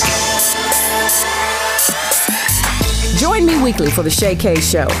weekly for the Chea K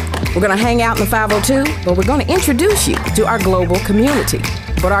Show. We're going to hang out in the 502, but we're going to introduce you to our global community.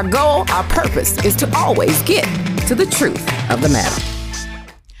 But our goal, our purpose, is to always get to the truth of the matter.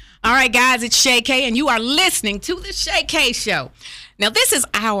 All right, guys, it's Chea K, and you are listening to the Chea K Show. Now, this is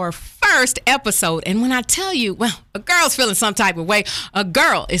our first episode, and when I tell you, well, a girl's feeling some type of way, a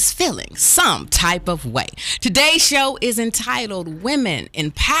girl is feeling some type of way. Today's show is entitled Women in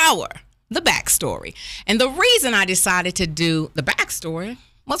Power, the Backstory. And the reason I decided to do the backstory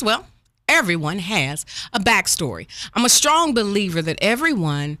was, well, everyone has a backstory. I'm a strong believer that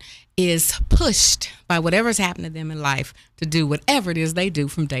everyone is pushed by whatever's happened to them in life to do whatever it is they do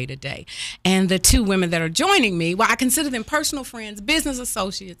from day to day. And the two women that are joining me, well, I consider them personal friends, business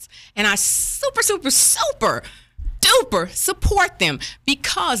associates, and I super duper support them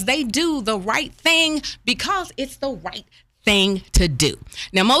because they do the right thing, because it's the right thing to do.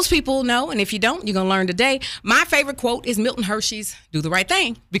 Now, most people know, and if you don't, you're going to learn today. My favorite quote is Milton Hershey's, "Do the right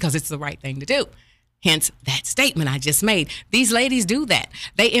thing because it's the right thing to do." Hence that statement I just made. These ladies do that.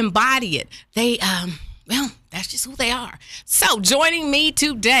 They embody it. They, well, that's just who they are. So joining me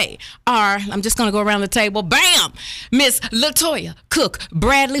today are, I'm just going to go around the table, bam, Miss Latoya Cook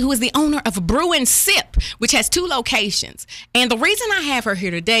Bradley, who is the owner of Brew and Sip, which has 2 locations. And the reason I have her here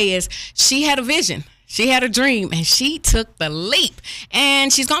today is she had a vision. She had a dream, and she took the leap.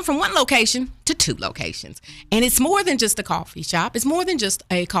 And she's gone from 1 location to 2 locations. And it's more than just a coffee shop. It's more than just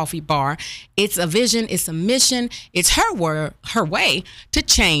a coffee bar. It's a vision. It's a mission. It's her way to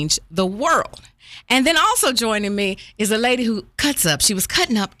change the world. And then also joining me is a lady who cuts up. She was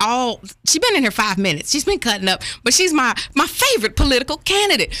cutting up she's been in here 5 minutes. She's been cutting up, but she's my favorite political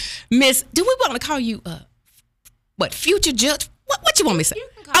candidate. Miss, do we want to call you, future judge? What you want me to say?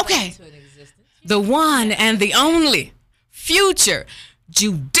 Okay. The one and the only future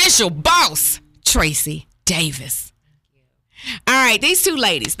judicial boss, Tracy Davis. All right, these 2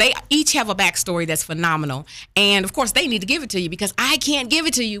 ladies, they each have a backstory that's phenomenal. And, of course, they need to give it to you because I can't give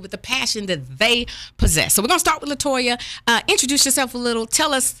it to you with the passion that they possess. So we're going to start with Latoya. Introduce yourself a little.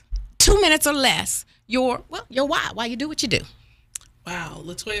 Tell us 2 minutes or less your why you do what you do. Wow,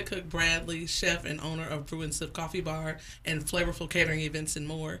 Latoya Cook Bradley, chef and owner of Brew and Sip Coffee Bar and flavorful catering events and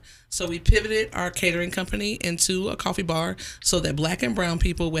more. So we pivoted our catering company into a coffee bar so that Black and brown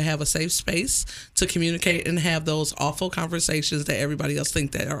people would have a safe space to communicate and have those awful conversations that everybody else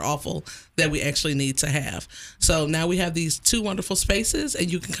think that are awful that we actually need to have. So now we have these 2 wonderful spaces,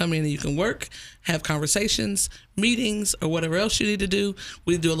 and you can come in and you can work, have conversations, meetings, or whatever else you need to do.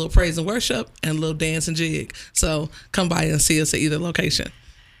 We do a little praise and worship and a little dance and jig. So come by and see us at either location.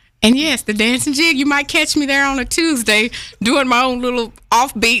 And yes, the dance and jig, you might catch me there on a Tuesday doing my own little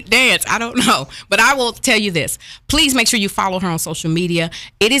offbeat dance. I don't know. But I will tell you this. Please make sure you follow her on social media.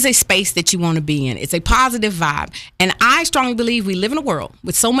 It is a space that you want to be in. It's a positive vibe. And I strongly believe we live in a world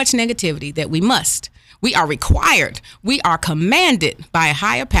with so much negativity that we are required, we are commanded by a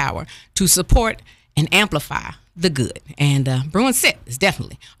higher power to support and amplify the good. And Brew and Sip is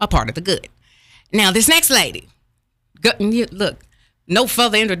definitely a part of the good. Now, this next lady, look, no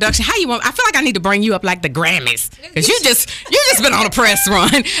further introduction. How you want? I feel like I need to bring you up like the Grammys because you just been on a press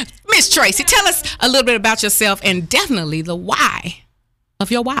run. Miss Tracy, tell us a little bit about yourself and definitely the why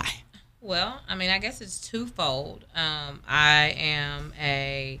of your why. Well, I mean, I guess it's twofold. I am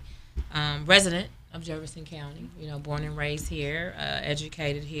a resident of Jefferson County, born and raised here,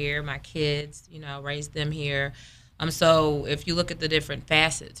 educated here. My kids, raised them here. So if you look at the different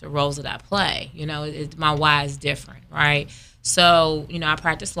facets or roles that I play, my why is different, right? So, I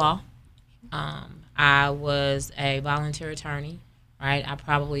practice law. I was a volunteer attorney, right? I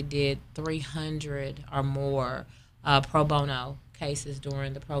probably did 300 or more pro bono cases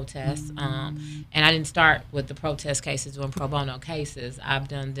during the protests. And I didn't start with the protest cases doing pro bono cases. I've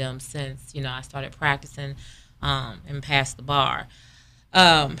done them since, I started practicing and passed the bar.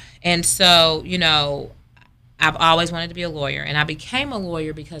 And so, I've always wanted to be a lawyer. And I became a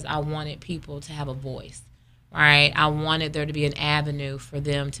lawyer because I wanted people to have a voice. Right, I wanted there to be an avenue for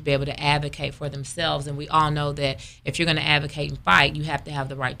them to be able to advocate for themselves, and we all know that if you're going to advocate and fight, you have to have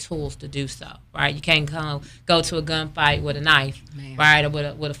the right tools to do so. Right, you can't go to a gunfight with a knife, right, or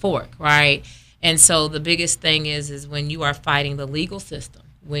with a fork, right. And so the biggest thing is when you are fighting the legal system,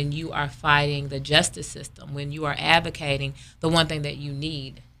 when you are fighting the justice system, when you are advocating, the one thing that you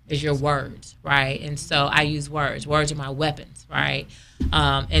need is your words, right? And so I use words. Words are my weapons, right?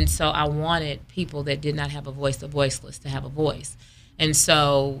 And so I wanted people that did not have a voice, the voiceless, to have a voice. And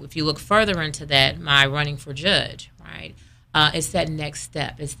so if you look further into that, my running for judge, right, it's that next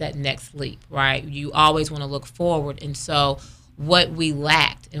step. It's that next leap, right? You always want to look forward. And so what we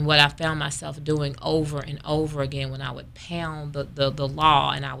lacked and what I found myself doing over and over again when I would pound the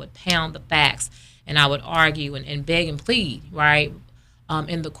law and I would pound the facts and I would argue and beg and plead, right,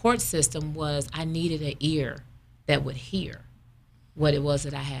 in the court system was I needed an ear that would hear what it was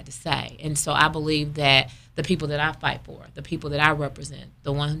that I had to say. And so I believe that the people that I fight for, the people that I represent,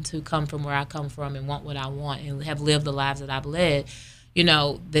 the ones who come from where I come from and want what I want and have lived the lives that I've led, you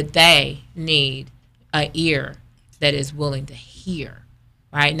know, that they need an ear that is willing to hear,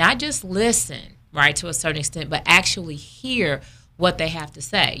 right? Not just listen, right, to a certain extent, but actually hear what they have to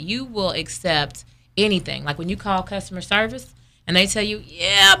say. You will accept anything. Like when you call customer service and they tell you,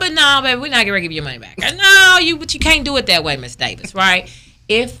 yeah, but no, baby, we're not going to give you your money back. No, but you can't do it that way, Miss Davis, right?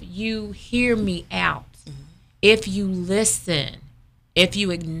 If you hear me out, if you listen, if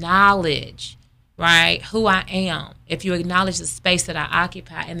you acknowledge, right, who I am, if you acknowledge the space that I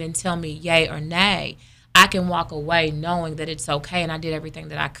occupy and then tell me yay or nay, I can walk away knowing that it's okay and I did everything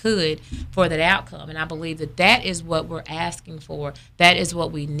that I could for that outcome. And I believe that that is what we're asking for. That is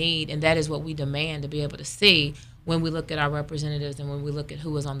what we need, and that is what we demand to be able to see when we look at our representatives and when we look at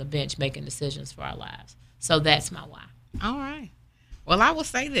who is on the bench making decisions for our lives. So that's my why. All right. Well, I will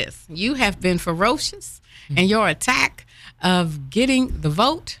say this. You have been ferocious in your attack of getting the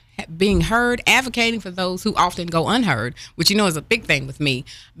vote, being heard, advocating for those who often go unheard, which you know is a big thing with me,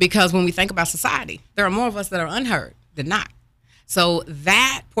 because when we think about society, there are more of us that are unheard than not. So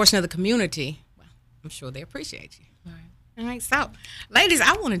that portion of the community, well, I'm sure they appreciate you. All right. So, ladies,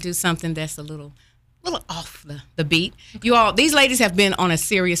 I want to do something that's a little off the beat. You all, these ladies have been on a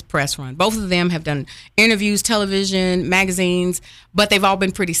serious press run. Both of them have done interviews, television, magazines, but they've all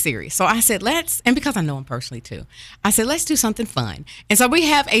been pretty serious. So I said, and because I know them personally too, I said, let's do something fun. And so we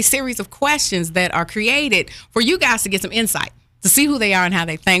have a series of questions that are created for you guys to get some insight, to see who they are and how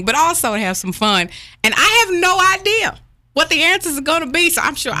they think, but also to have some fun. And I have no idea what the answers are going to be, so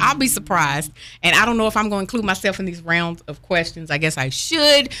I'm sure I'll be surprised. And I don't know if I'm going to include myself in these rounds of questions. I guess I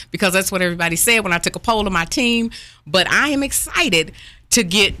should, because that's what everybody said when I took a poll of my team. But I am excited to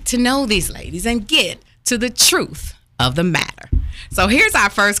get to know these ladies and get to the truth of the matter. So here's our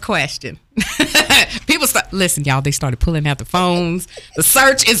first question. People listen, y'all, they started pulling out the phones. The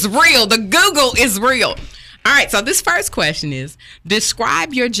search is real. The Google is real. All right, so this first question is,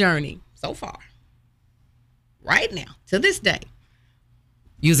 describe your journey so far, right now, to this day,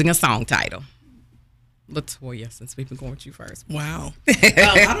 using a song title. Latoya, since we've been going with you first. Wow.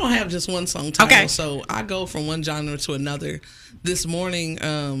 I don't have just one song title, okay. So I go from one genre to another. This morning,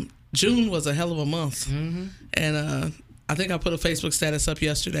 June was a hell of a month. Mm-hmm. And I think I put a Facebook status up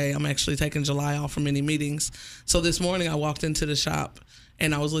yesterday. I'm actually taking July off from any meetings. So this morning I walked into the shop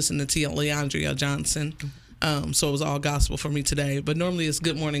and I was listening to Leandria Johnson. So it was all gospel for me today. But normally it's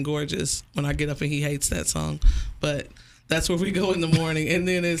Good Morning Gorgeous when I get up and he hates that song. But that's where we go in the morning. And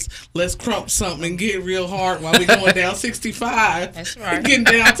then it's Let's Crump Something and Get Real Hard while we going down 65. That's right. Getting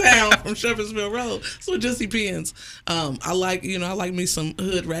downtown from Shepherdsville Road. So it just depends. I like me some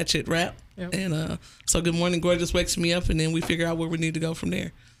hood ratchet rap. Yep. And so Good Morning Gorgeous wakes me up and then we figure out where we need to go from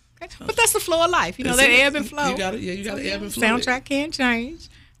there. Okay. But that's the flow of life. You know, that ebb and flow. You got to ebb and flow. Soundtrack can't change.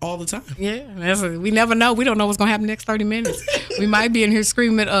 All the time. Yeah, we never know. We don't know what's going to happen next 30 minutes. We might be in here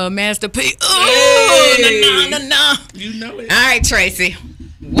screaming Master P. Oh, no. You know it. All right, Tracy.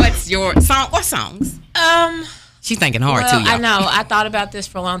 What's your song? What songs? She's thinking hard, too, y'all. I know. I thought about this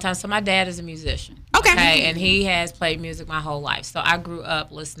for a long time. So my dad is a musician. Okay. And he has played music my whole life. So I grew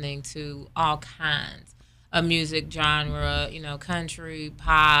up listening to all kinds of music genre, you know, country,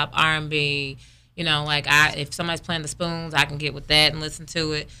 pop, R&B. You know, like if somebody's playing the Spoons, I can get with that and listen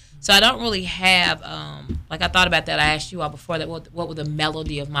to it. So I don't really have, like I thought about that. I asked you all before that, what would the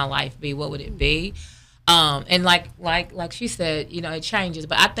melody of my life be? What would it be? And like she said, you know, it changes.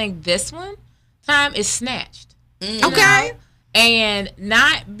 But I think this one time is Snatched. Okay. Know? And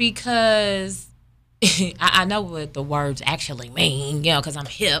not because I know what the words actually mean, you know, because I'm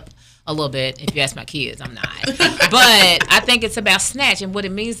hip a little bit. If you ask my kids, I'm not. But I think it's about snatch. And what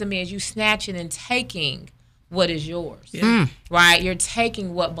it means to me is you snatching and taking what is yours. Yeah. Right? You're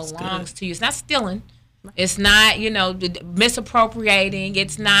taking what belongs to you. It's not stealing. It's not, you know, misappropriating.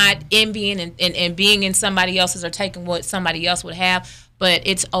 It's not envying and being in somebody else's or taking what somebody else would have. But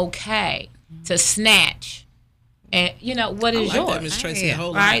it's okay to snatch. And, you know, what is yours? That, Miss Tracy,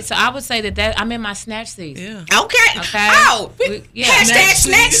 whole right? life. So I would say that I'm in my snatch season. Yeah. Okay. Oh, Hashtag snatch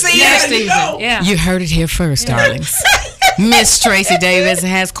season. Snatch season. Yeah. You heard it here first, darlings. Miss Tracy Davis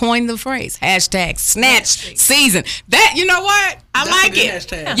has coined the phrase, hashtag snatch season. That, you know what? I like it.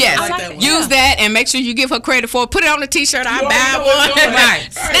 Hashtag. Yes. I like that one. Use that and make sure you give her credit for it. Put it on the t-shirt. I buy one. Right.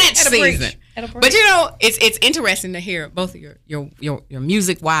 Snatch season. But you know, it's interesting to hear both of your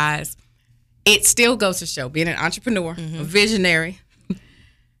music wise. It still goes to show being an entrepreneur, a visionary,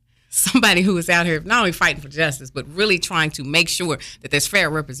 somebody who is out here not only fighting for justice, but really trying to make sure that there's fair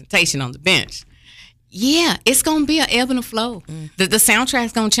representation on the bench. Yeah, it's going to be an ebb and a flow. The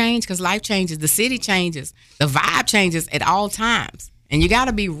soundtrack's going to change because life changes, the city changes, the vibe changes at all times. And you got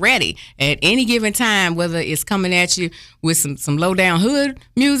to be ready at any given time, whether it's coming at you with some low down hood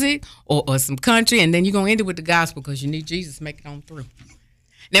music or some country, and then you're going to end it with the gospel because you need Jesus to make it on through.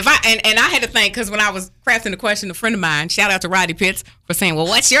 Now, if I had to think, because when I was crafting the question, a friend of mine, shout out to Roddy Pitts for saying, well,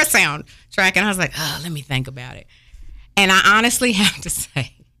 what's your soundtrack? And I was like, let me think about it. And I honestly have to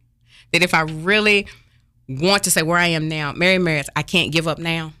say that if I really want to say where I am now, Mary Mary's I Can't Give Up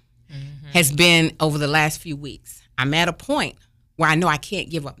Now has been over the last few weeks. I'm at a point where I know I can't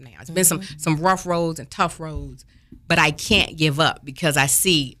give up now. It's been some rough roads and tough roads, but I can't give up because I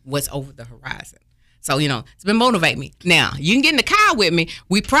see what's over the horizon. So, you know, it's been motivating me. Now, you can get in the car with me.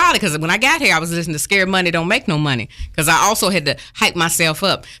 We proud because when I got here, I was listening to Scared Money Don't Make No Money because I also had to hype myself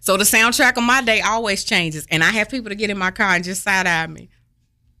up. So the soundtrack of my day always changes, and I have people to get in my car and just side-eye me.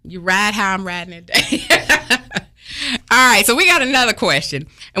 You ride how I'm riding today. All right, so we got another question.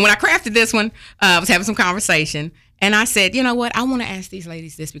 And when I crafted this one, I was having some conversation, and I said, you know what, I want to ask these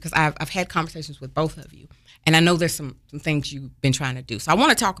ladies this because I've had conversations with both of you. And I know there's some things you've been trying to do. So I want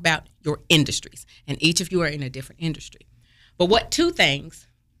to talk about your industries. And each of you are in a different industry. But what 2 things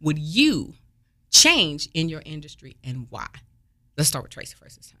would you change in your industry and why? Let's start with Tracy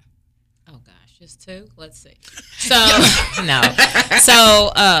first this time. Oh, gosh. Just 2? Let's see. So, no.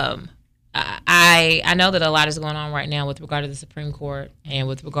 So, I know that a lot is going on right now with regard to the Supreme Court and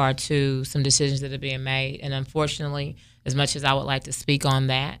with regard to some decisions that are being made. And unfortunately, as much as I would like to speak on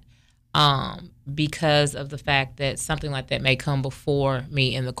that, because of the fact that something like that may come before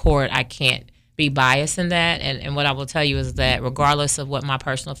me in the court, I can't be biased in that. And what I will tell you is that regardless of what my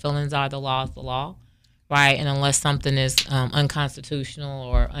personal feelings are, the law is the law, right? And unless something is unconstitutional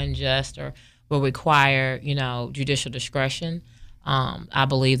or unjust or will require, you know, judicial discretion, I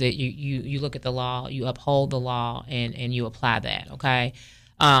believe that you look at the law, you uphold the law, and you apply that, okay?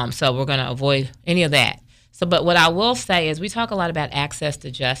 So we're going to avoid any of that. So, but what I will say is we talk a lot about access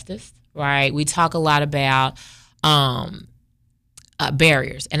to justice, right? We talk a lot about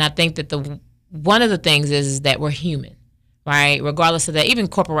barriers. And I think that one of the things is that we're human, right? Regardless of that, even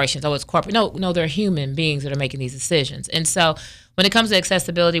corporations, it's corporate. No, they're human beings that are making these decisions. And so when it comes to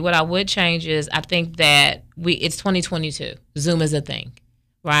accessibility, what I would change is I think that it's 2022. Zoom is a thing,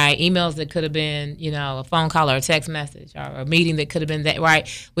 right? Emails that could have been, you know, a phone call or a text message or a meeting that could have been that, right?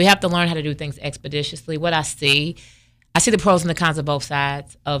 We have to learn how to do things expeditiously. What I see the pros and the cons of both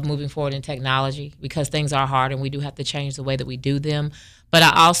sides of moving forward in technology because things are hard and we do have to change the way that we do them. But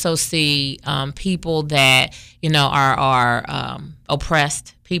I also see people that, you know, are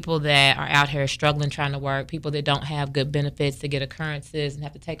oppressed, people that are out here struggling, trying to work, people that don't have good benefits to get occurrences and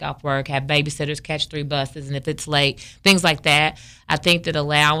have to take off work, have babysitters, catch 3 buses, and if it's late, things like that. I think that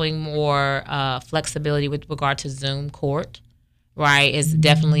allowing more flexibility with regard to Zoom court, right, is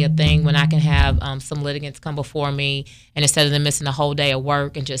definitely a thing when I can have some litigants come before me, and instead of them missing a whole day of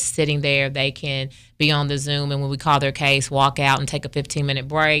work and just sitting there, they can be on the Zoom, and when we call their case, walk out and take a 15-minute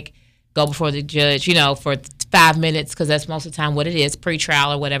break, go before the judge, you know, for 5 minutes, because that's most of the time what it is,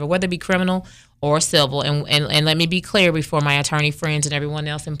 pre-trial or whatever, whether it be criminal or civil. And let me be clear before my attorney friends and everyone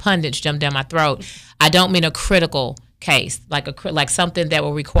else and pundits jump down my throat. I don't mean a critical case, like something that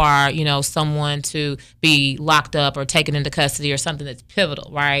will require, you know, someone to be locked up or taken into custody or something that's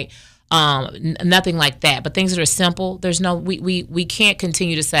pivotal, right? Nothing like that. But things that are simple, we can't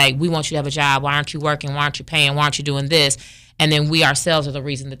continue to say, we want you to have a job. Why aren't you working? Why aren't you paying? Why aren't you doing this? And then we ourselves are the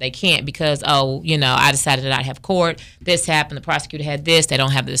reason that they can't because, you know, I decided that I'd have court. This happened. The prosecutor had this. They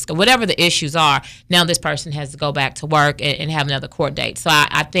don't have this. Whatever the issues are, now this person has to go back to work and have another court date. So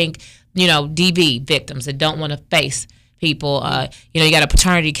I think, you know, DV victims that don't want to face people, you know, you got a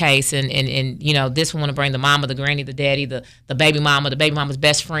paternity case and you know, this one want to bring the mama, the granny, the daddy, the baby mama's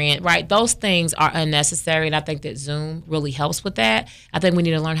best friend, right? Those things are unnecessary, and I think that Zoom really helps with that. I think we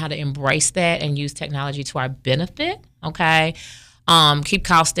need to learn how to embrace that and use technology to our benefit, okay? Keep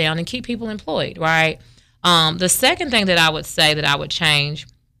costs down and keep people employed, right? The second thing that I would say that I would change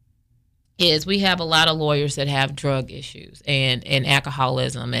is we have a lot of lawyers that have drug issues and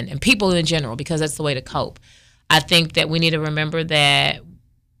alcoholism and people in general because that's the way to cope. I think that we need to remember that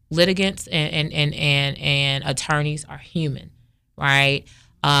litigants and attorneys are human, right?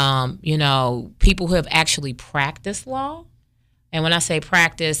 You know, people who have actually practiced law, and when I say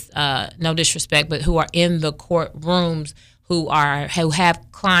practice, no disrespect, but who are in the courtrooms, who have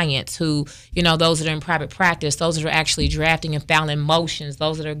clients, who, you know, those that are in private practice, those that are actually drafting and filing motions,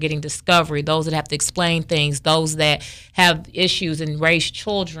 those that are getting discovery, those that have to explain things, those that have issues and raise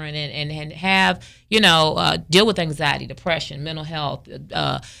children and have, you know, deal with anxiety, depression, mental health,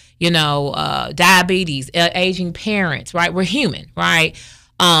 diabetes, aging parents, right? We're human, right?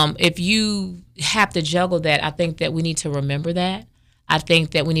 If you have to juggle that, I think that we need to remember that. I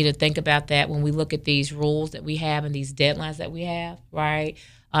think that we need to think about that when we look at these rules that we have and these deadlines that we have, right?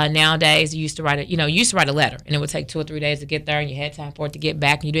 Nowadays, you used to write a letter, and it would take 2 or 3 days to get there, and you had time for it to get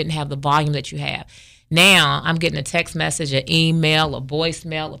back, and you didn't have the volume that you have. Now, I'm getting a text message, an email, a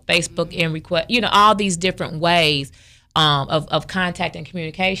voicemail, a Facebook in request, you know, all these different ways of contact and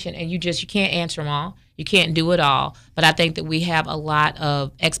communication, and you can't answer them all. You can't do it all. But I think that we have a lot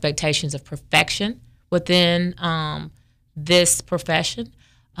of expectations of perfection within this profession.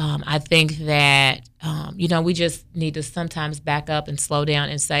 I think that, we just need to sometimes back up and slow down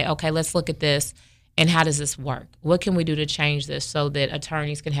and say, okay, let's look at this, and how does this work? What can we do to change this so that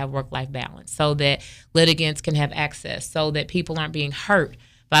attorneys can have work-life balance, so that litigants can have access, so that people aren't being hurt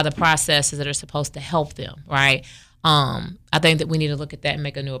by the processes that are supposed to help them, right? I think that we need to look at that and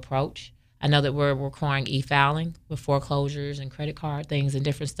make a new approach. I know that we're requiring e-filing with foreclosures and credit card things and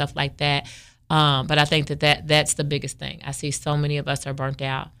different stuff like that. But I think that's the biggest thing. I see so many of us are burnt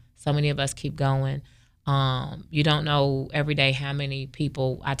out. So many of us keep going. You don't know every day how many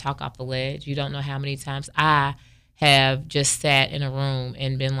people I talk off the ledge. You don't know how many times I have just sat in a room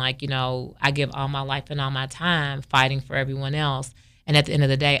and been like, I give all my life and all my time fighting for everyone else. And at the end of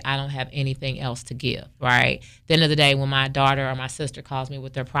the day, I don't have anything else to give, right? At the end of the day, when my daughter or my sister calls me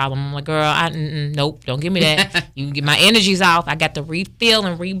with their problem, I'm like, girl, nope, don't give me that. You can get my energy's off. I got to refill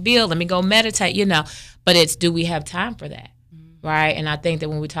and rebuild. Let me go meditate, But it's, do we have time for that, right? And I think that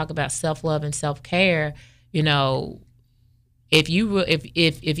when we talk about self-love and self-care, if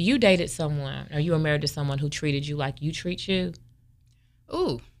you dated someone or you were married to someone who treated you like you treat you,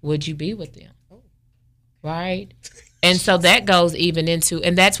 would you be with them, right? And so that goes even into,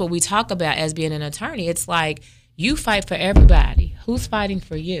 and that's what we talk about as being an attorney. It's like you fight for everybody. Who's fighting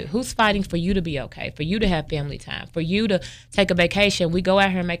for you? Who's fighting for you to be okay, for you to have family time, for you to take a vacation? We go out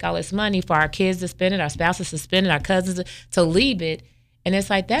here and make all this money for our kids to spend it, our spouses to spend it, our cousins to leave it. And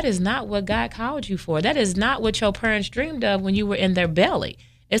it's like, that is not what God called you for. That is not what your parents dreamed of when you were in their belly.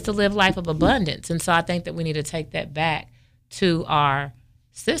 It's to live life of abundance. And so I think that we need to take that back to our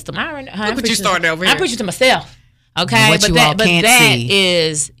system. Look what you started over here. I'm preaching to myself. Okay, what you all can't see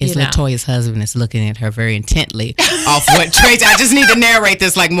is Latoya's husband is looking at her very intently off what Tracy. I just need to narrate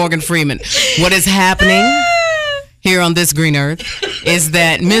this like Morgan Freeman. What is happening here on this green earth is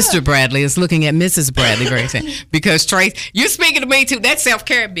that Mr. Bradley is looking at Mrs. Bradley very intently, because Tracy, you're speaking to me too. That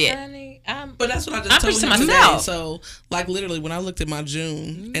self-care bit. But that's what I just told you today. So, like, literally, when I looked at my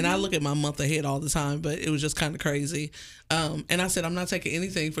June, and I look at my month ahead all the time, but it was just kind of crazy. And I said, I'm not taking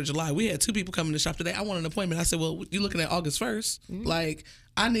anything for July. We had 2 people come in the shop today. I want an appointment. I said, well, you're looking at August 1st. Like,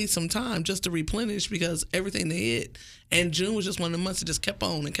 I need some time just to replenish because everything they hit. And June was just one of the months that just kept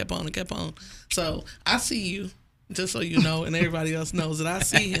on and kept on and kept on. So, I see you, just so you know, and everybody else knows that I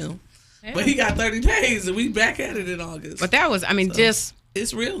see him. Yeah. But he got 30 days, and we back at it in August. But that was,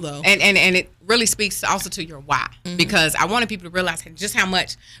 it's real though, and it really speaks also to your why, because I wanted people to realize just how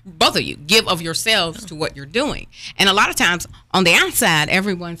much both of you give of yourselves to what you're doing. And a lot of times on the outside,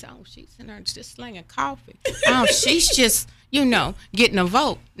 everyone's, she's in there just slinging coffee. She's just getting a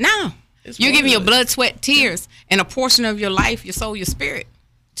vote. No, you're giving your blood, sweat, tears, and a portion of your life, your soul, your spirit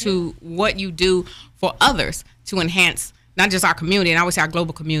to what you do for others to enhance not just our community, and I always say our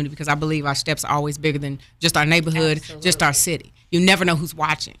global community, because I believe our steps are always bigger than just our neighborhood, just our city. You never know who's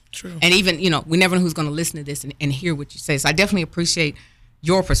watching. True. And even, we never know who's going to listen to this and hear what you say. So I definitely appreciate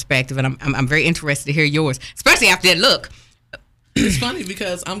your perspective, and I'm very interested to hear yours, especially after that look. It's funny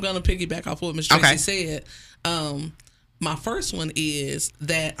because I'm going to piggyback off what Ms. Tracy said. My first one is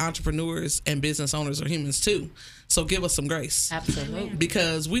that entrepreneurs and business owners are humans too. So give us some grace. Absolutely.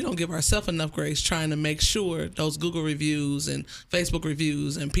 Because we don't give ourselves enough grace trying to make sure those Google reviews and Facebook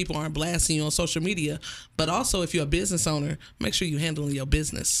reviews and people aren't blasting you on social media. But also, if you're a business owner, make sure you're handling your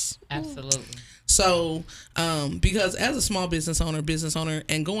business. Absolutely. So, because as a small business owner,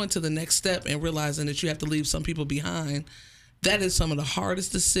 and going to the next step and realizing that you have to leave some people behind, that is some of the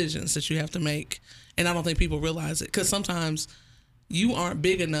hardest decisions that you have to make. And I don't think people realize it, because sometimes you aren't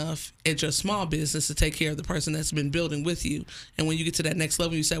big enough at your small business to take care of the person that's been building with you. And when you get to that next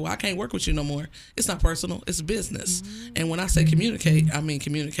level, you say, well, I can't work with you no more. It's not personal. It's business. And when I say communicate, I mean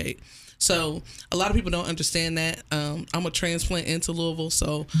communicate. So a lot of people don't understand that. I'm a transplant into Louisville,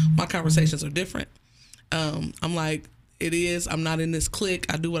 so my conversations are different. I'm like, it is. I'm not in this clique.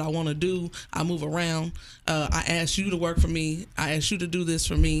 I do what I want to do. I move around. I ask you to work for me. I ask you to do this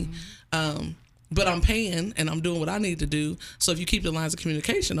for me. But I'm paying and I'm doing what I need to do. So if you keep the lines of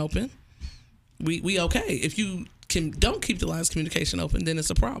communication open, we okay. If you don't keep the lines of communication open, then it's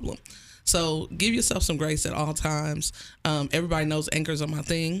a problem. So give yourself some grace at all times. Everybody knows anchors are my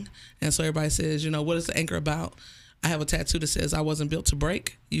thing. And so everybody says, what is the anchor about? I have a tattoo that says I wasn't built to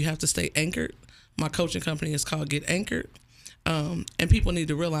break. You have to stay anchored. My coaching company is called Get Anchored. And people need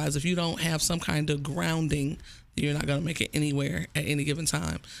to realize if you don't have some kind of grounding, you're not going to make it anywhere at any given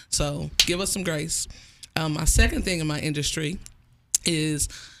time. So give us some grace. My second thing in my industry is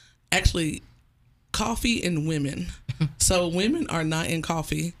actually coffee and women. So women are not in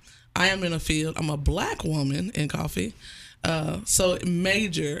coffee. I am in a field. I'm a black woman in coffee. So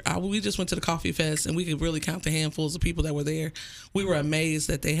major, we just went to the coffee fest and we could really count the handfuls of people that were there. We were amazed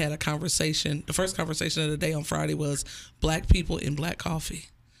that they had a conversation. The first conversation of the day on Friday was black people in black coffee.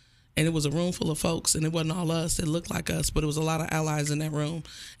 And it was a room full of folks, and it wasn't all us that looked like us, but it was a lot of allies in that room.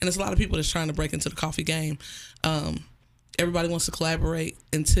 And it's a lot of people that's trying to break into the coffee game. Everybody wants to collaborate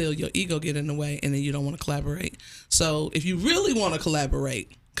until your ego get in the way, and then you don't want to collaborate. So if you really want to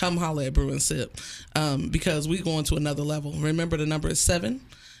collaborate, come holler at Brew and Sip, because we're going to another level. Remember, the number is 7,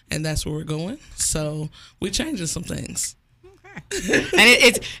 and that's where we're going. So we're changing some things. Okay.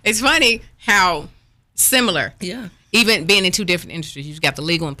 And it's funny how similar. Yeah. Even being in two different industries. You've got the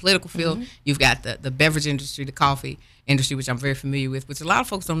legal and political field. You've got the beverage industry, the coffee industry, which I'm very familiar with, which a lot of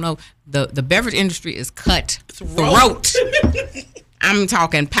folks don't know. The beverage industry is cutthroat. I'm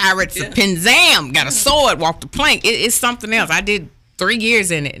talking Pirates of Penzam. Got a sword, walked the plank. It's something else. I did 3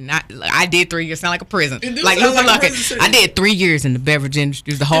 years in it, and I did 3 years. Sound like a prison. Like Luther Luckett. I did 3 years in the beverage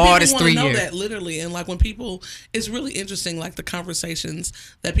industry. It was the hardest 3 years. Know that literally, and like when people, it's really interesting. Like the conversations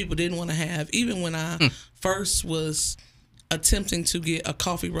that people didn't want to have, even when I first was attempting to get a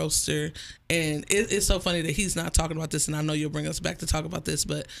coffee roaster, and it's so funny that he's not talking about this, and I know you'll bring us back to talk about this,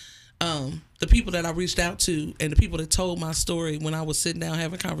 but the people that I reached out to and the people that told my story when I was sitting down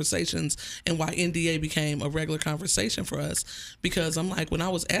having conversations, and why NDA became a regular conversation for us, because I'm like, when I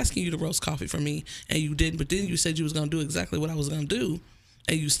was asking you to roast coffee for me and you didn't, but then you said you was going to do exactly what I was going to do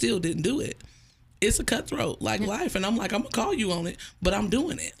and you still didn't do it. It's a cutthroat, like life. And I'm like, I'm going to call you on it, but I'm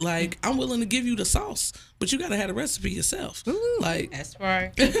doing it. Like, I'm willing to give you the sauce, but you got to have the recipe yourself. Ooh, like, that's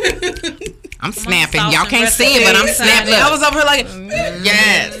right. I'm snapping. Y'all can't see it, but I'm snapping. I was over here like,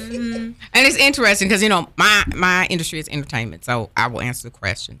 yes. And it's interesting because, my industry is entertainment, so I will answer the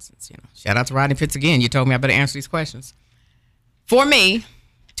questions. Shout out to Rodney Pitts again. You told me I better answer these questions. For me,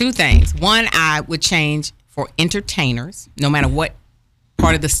 2 things. One, I would change for entertainers, no matter what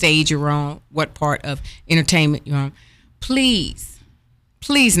part of the stage you're on, what part of entertainment you're on. Please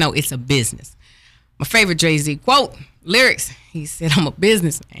know it's a business. My favorite Jay-Z quote, lyrics, he said, I'm a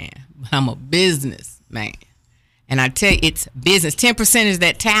businessman, but I'm a businessman. And I tell you, it's business. 10% is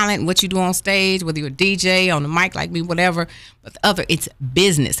that talent, what you do on stage, whether you're a DJ, on the mic like me, whatever. But the other, it's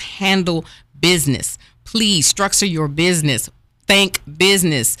business. Handle business. Please structure your business. Think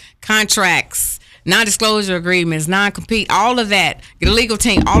business. Contracts, non-disclosure agreements, non-compete, all of that. Get a legal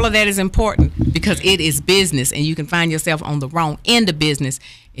team. All of that is important because it is business, and you can find yourself on the wrong end of business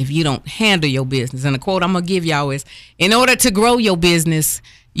if you don't handle your business. And the quote I'm going to give y'all is, in order to grow your business,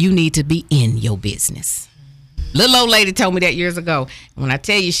 you need to be in your business. Little old lady told me that years ago. And when I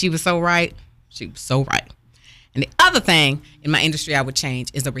tell you she was so right, she was so right. And the other thing in my industry I would change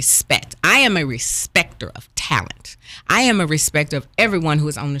is a respect. I am a respecter of talent. I am a respecter of everyone who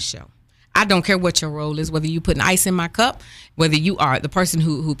is on the show. I don't care what your role is, whether you putting ice in my cup, whether you are the person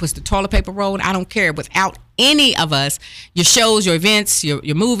who puts the toilet paper roll. I don't care. Without any of us, your shows, your events,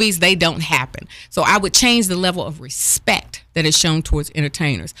 your movies, they don't happen. So I would change the level of respect that is shown towards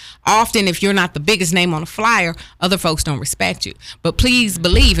entertainers. Often, if you're not the biggest name on a flyer, other folks don't respect you. But please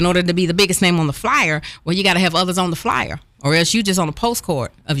believe, in order to be the biggest name on the flyer, well, you got to have others on the flyer, or else you just on a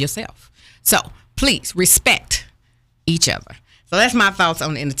postcard of yourself. So please respect each other. So that's my thoughts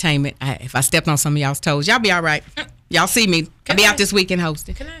on entertainment. If I stepped on some of y'all's toes, y'all be all right. Y'all see me. I'll be out this weekend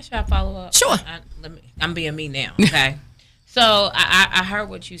hosting. Can I ask you a follow-up? Sure. I'm being me now, okay? So I heard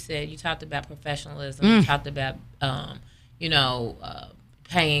what you said. You talked about professionalism. You talked about,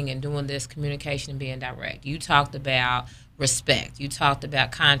 paying and doing this, communication and being direct. You talked about respect. You talked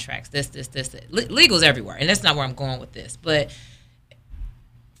about contracts, this. Legal's everywhere, and that's not where I'm going with this. But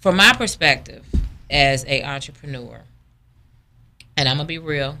from my perspective as a entrepreneur, and I'm going to be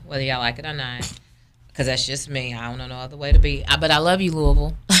real, whether y'all like it or not, because that's just me. I don't know no other way to be. But I love you,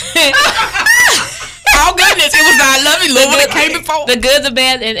 Louisville. Oh, goodness. It was I love you, Louisville. It came before. The good, the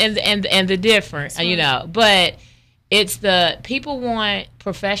bad, and the different, But It's the people want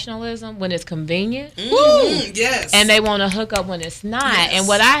professionalism when it's convenient. Yes. And they want to hook up when it's not. Yes. And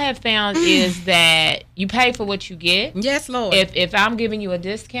what I have found is that you pay for what you get. Yes, Lord. If I'm giving you a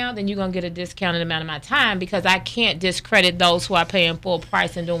discount, then you're going to get a discounted amount of my time, because I can't discredit those who are paying full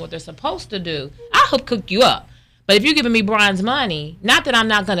price and doing what they're supposed to do. I'll cook you up. But if you're giving me Brian's money, not that I'm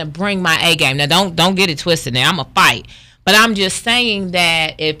not going to bring my A game. Now, don't get it twisted now. I'm a fight. But I'm just saying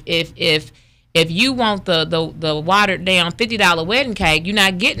that if you want the watered down $50 wedding cake, you're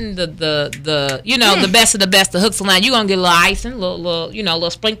not getting the the best of the best, the hooks and line. You're gonna get a little icing, little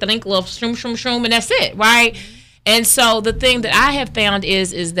sprinkling, little shroom, and that's it, right? And so the thing that I have found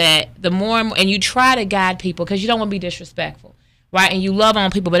is that the more and you try to guide people, because you don't want to be disrespectful, right? And you love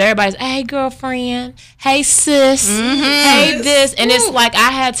on people, but everybody's, hey girlfriend, hey sis, hey this, and it's like I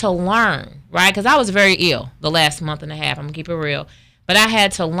had to learn, right? Because I was very ill the last month and a half. I'm gonna keep it real. But I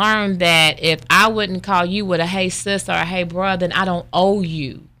had to learn that if I wouldn't call you with a hey sis or a hey bro, then I don't owe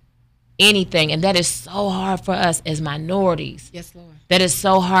you anything. And that is so hard for us as minorities. Yes, Lord. That is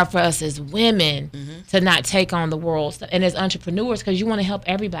so hard for us as women to not take on the world. And as entrepreneurs, because you want to help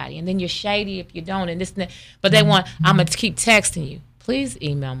everybody. And then you're shady if you don't. And this and that. But they want, I'm going to keep texting you. Please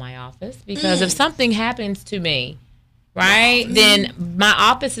email my office. Because if something happens to me, right, then my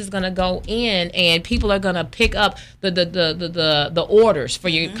office is going to go in and people are going to pick up the orders for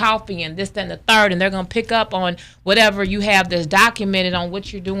your coffee and this, that, and the third, and they're going to pick up on whatever you have that's documented on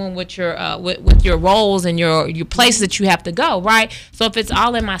what you're doing with your with your roles and your places that you have to go, right? So if it's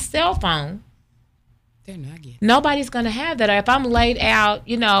all in my cell phone, they're not getting. Nobody's going to have that. Or if I'm laid out,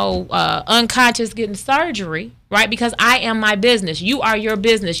 unconscious getting surgery, right, because I am my business. You are your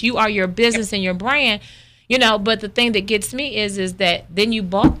business. You are your business and your brand. But the thing that gets me is that then you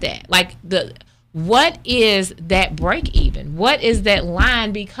bought that. Like, what is that break even? What is that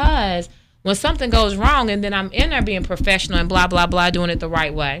line? Because when something goes wrong and then I'm in there being professional and blah, blah, blah, doing it the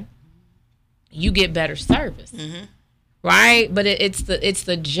right way, you get better service. Right? But it's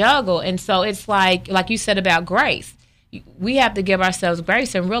the juggle. And so it's like you said about grace. We have to give ourselves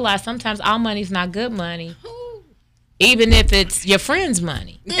grace and realize sometimes our money's not good money, even if it's your friend's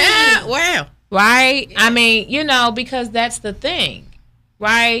money. Yeah, well. Right? Yeah. I mean, because that's the thing,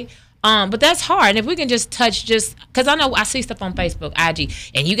 right? But that's hard. And if we can just because I know I see stuff on Facebook, IG,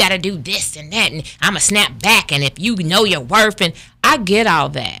 and you got to do this and that, and I'm going to snap back, and if you know your worth, and I get all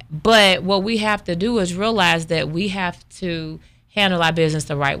that. But what we have to do is realize that we have to handle our business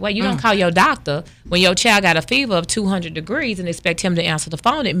the right way. You don't call your doctor when your child got a fever of 200 degrees and expect him to answer the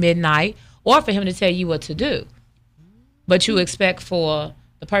phone at midnight or for him to tell you what to do. But you expect for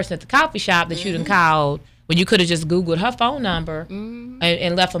the person at the coffee shop that you done called when you could have just Googled her phone number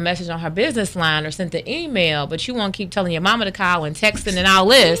and left a message on her business line or sent the email, but you want to keep telling your mama to call and texting and all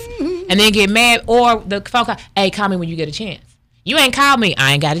this and then get mad, or the phone call, hey, call me when you get a chance. You ain't called me,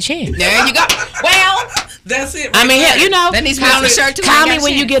 I ain't got a chance. There you go. Well, that's it. I mean, that needs to be on the shirt too. Call me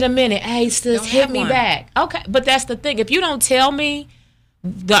when you get a minute. Hey, sis, hit me back. Okay, but that's the thing. If you don't tell me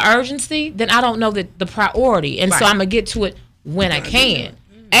the urgency, then I don't know the priority, and so I'm gonna get to it when I can.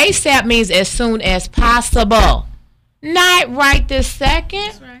 ASAP means as soon as possible, not right this second.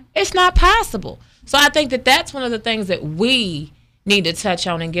 That's right. It's not possible. So I think that's one of the things that we need to touch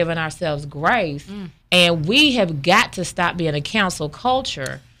on and giving ourselves grace. And we have got to stop being a cancel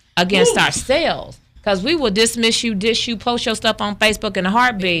culture against ourselves, because we will dismiss you, dish you, post your stuff on Facebook in a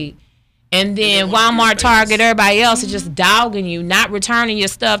heartbeat. And then Walmart, Target, everybody else is just dogging you, not returning your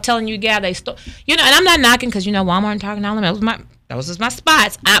stuff, telling you, yeah, they stole. And I'm not knocking, because, Walmart and Target and all them, those is my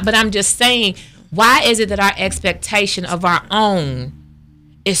spots. But I'm just saying, why is it that our expectation of our own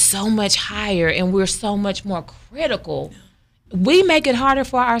is so much higher and we're so much more critical? We make it harder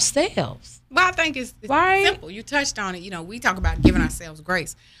for ourselves. Well, I think it's simple. You touched on it. We talk about giving ourselves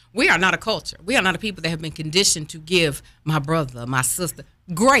grace. We are not a culture. We are not a people that have been conditioned to give my brother, my sister,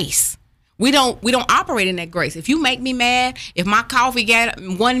 grace. We don't operate in that grace. If you make me mad, if my coffee got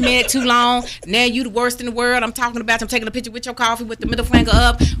 1 minute too long, now you the worst in the world. I'm talking about, I'm taking a picture with your coffee with the middle finger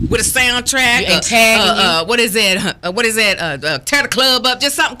up, with a soundtrack. And tagging you. What is that? Tear the club up,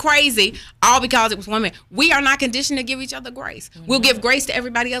 just something crazy, all because it was 1 minute. We are not conditioned to give each other grace. We'll give grace to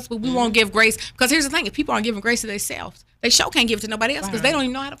everybody else, but we won't give grace. Because here's the thing, if people aren't giving grace to themselves, they sure can't give it to nobody else, because they don't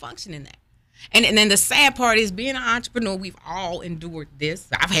even know how to function in that. And then the sad part is, being an entrepreneur, we've all endured this.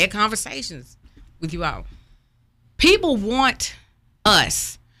 I've had conversations with you all. People want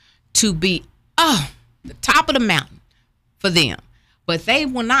us to be the top of the mountain for them, but they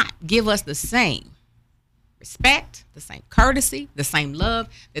will not give us the same respect, the same courtesy, the same love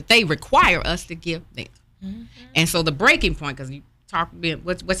that they require us to give them. And so the breaking point, because you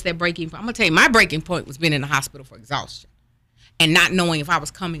what's that breaking point? I'm gonna tell you, my breaking point was being in the hospital for exhaustion and not knowing if I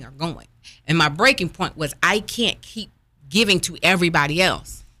was coming or going. And my breaking point was I can't keep giving to everybody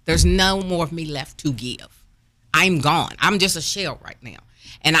else. There's no more of me left to give. I'm gone. I'm just a shell right now.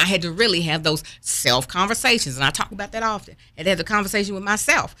 And I had to really have those self-conversations, and I talk about that often. And have the conversation with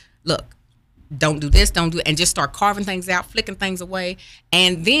myself. Look, don't do this, don't do it, and just start carving things out, flicking things away.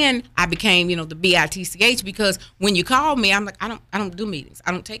 And then I became, the BITCH, because when you call me, I'm like, I don't do meetings.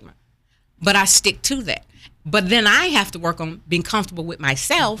 I don't take my, but I stick to that. But then I have to work on being comfortable with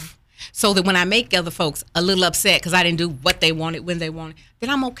myself, so that when I make other folks a little upset because I didn't do what they wanted when they wanted,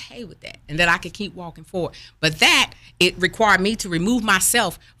 then I'm okay with that and that I could keep walking forward. But it required me to remove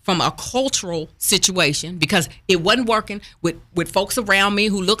myself from a cultural situation because it wasn't working with folks around me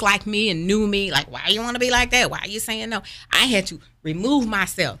who looked like me and knew me. Like, why you want to be like that? Why are you saying no? I had to remove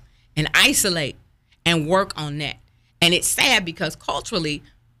myself and isolate and work on that. And it's sad because culturally,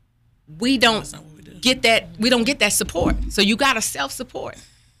 we don't get that. We don't get that support. So you got to self-support.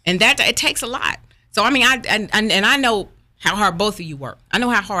 And that it takes a lot. So I mean, I know how hard both of you work. I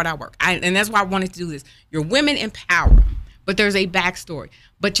know how hard I work. And that's why I wanted to do this. You're women in power, but there's a backstory.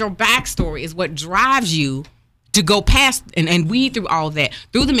 But your backstory is what drives you to go past and weed through all that,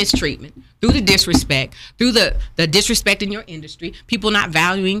 through the mistreatment, through the disrespect, through the disrespect in your industry, people not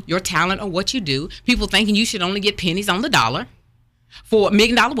valuing your talent or what you do, people thinking you should only get pennies on the dollar for $1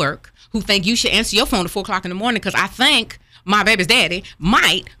 million work, who think you should answer your phone at 4 o'clock in the morning because I think my baby's daddy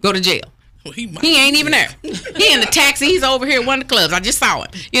might go to jail. Well, he ain't even there. He in the taxi. He's over here at one of the clubs. I just saw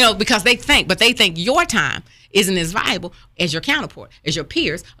him. Because they think your time isn't as valuable as your counterpart, as your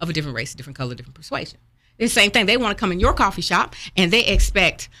peers of a different race, different color, different persuasion. It's the same thing. They want to come in your coffee shop and they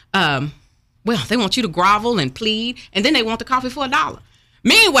expect, they want you to grovel and plead, and then they want the coffee for $1.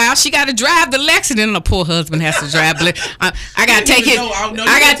 Meanwhile, she got to drive the Lexington, and the poor husband has to drive. I got to take his.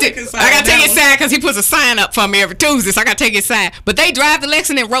 I got to take his side because he puts a sign up for me every Tuesday. So I got to take his side. But they drive the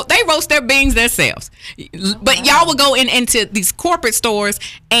Lexington. They roast their beans themselves. But y'all will go into these corporate stores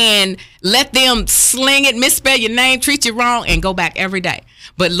and let them sling it, misspell your name, treat you wrong, and go back every day.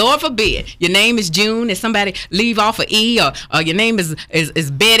 But Lord forbid, your name is June and somebody leave off an E, or your name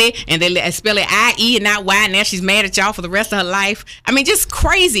is Betty and they spell it I-E and not Y, and now she's mad at y'all for the rest of her life. I mean, just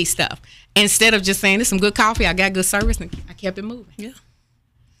crazy stuff. Instead of just saying, this is some good coffee, I got good service, and I kept it moving. Yeah.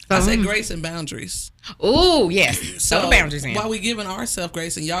 So, I say grace and boundaries. Oh, yes. So the boundaries in. While we giving ourselves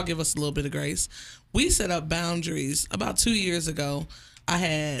grace and y'all give us a little bit of grace, we set up boundaries. About 2 years ago, I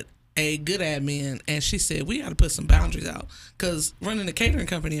had a good admin, and she said we got to put some boundaries out because running the catering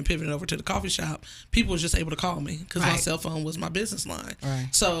company and pivoting over to the coffee shop, people was just able to call me because my cell phone was my business line. Right.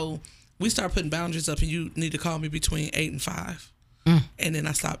 So we started putting boundaries up, and you need to call me between 8 and 5. And then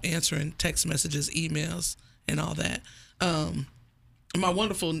I stopped answering text messages, emails, and all that. My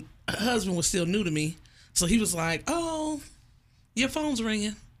wonderful husband was still new to me, so he was like, "Oh, your phone's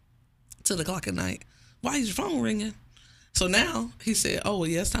ringing till the clock at night. Why is your phone ringing?" So now he said, "Oh, well,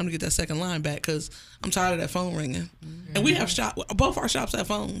 yeah, it's time to get that second line back because I'm tired of that phone ringing." Mm-hmm. And we have both our shops have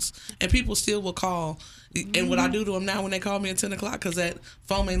phones, and people still will call. Mm-hmm. And what I do to them now when they call me at 10 o'clock because that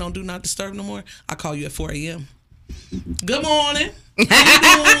phone ain't on Do Not Disturb no more, I call you at 4 a.m. Good morning.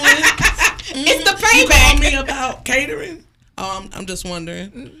 How you doing? It's the payback. You call me about catering? I'm just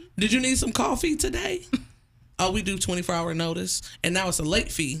wondering, did you need some coffee today? Oh, we do 24-hour notice, and now it's a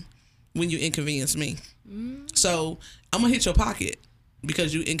late fee when you inconvenience me. So I'm gonna hit your pocket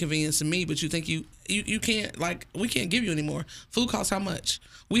because you inconveniencing me, but you think you can't, like, we can't give you anymore. Food costs how much?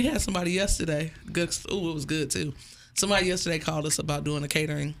 We had somebody yesterday. Good. Ooh, it was good too. Somebody yesterday called us about doing a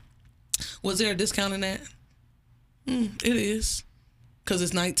catering. Was there a discount in that? It is, because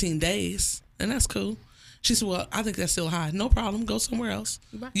it's 19 days, and that's cool. She said, "Well, I think that's still high." No problem. Go somewhere else.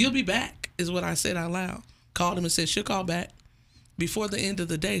 Right. You'll be back, is what I said out loud. Called him and said she'll call back. Before the end of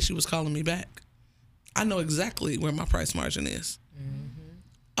the day, she was calling me back. I know exactly where my price margin is. Mm-hmm.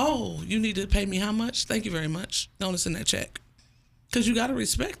 Oh, you need to pay me how much? Thank you very much. Don't send that check. Because you got to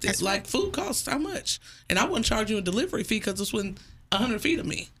respect it. That's like, right. Food costs how much? And I wouldn't charge you a delivery fee because it's within 100 feet of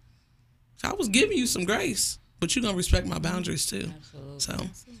me. So I was giving you some grace, but you're going to respect my boundaries too. Absolutely. So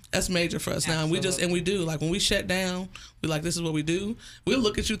that's major for us now. And we do. Like when we shut down, we like, this is what we do. We'll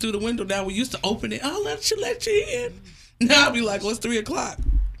look at you through the window now. We used to open it. I'll let you in. Now I'll be like, well, it's 3 o'clock.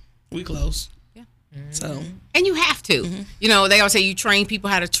 We close. So, and you have to, they always say you train people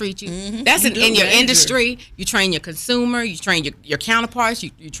how to treat you. Mm-hmm. That's in your industry. You train your consumer, you train your counterparts,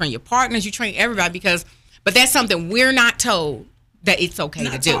 you train your partners, you train everybody but that's something we're not told that it's okay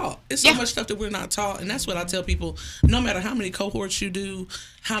not to do. taught. It's so much stuff that we're not taught, and that's what I tell people. No matter how many cohorts you do,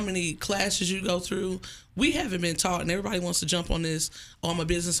 how many classes you go through, we haven't been taught, and everybody wants to jump on this. Oh, I'm a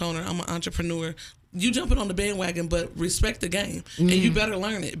business owner. I'm an entrepreneur. You jumping on the bandwagon, but respect the game, and you better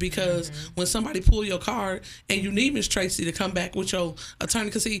learn it, because when somebody pull your card and you need Miss Tracy to come back with your attorney,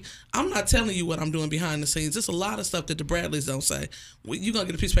 because see, I'm not telling you what I'm doing behind the scenes. There's a lot of stuff that the Bradleys don't say. You're gonna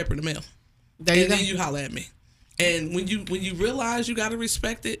get a piece of paper in the mail, and then you holler at me. And when you realize you got to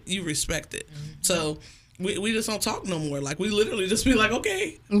respect it, you respect it. So we just don't talk no more. Like, we literally just be like,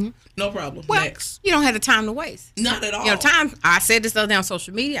 okay, no problem. Well, next. You don't have the time to waste. Not at all. You know, time. I said this the other day on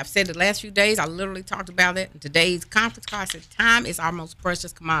social media. I've said it the last few days. I literally talked about it in today's conference call. I said time is our most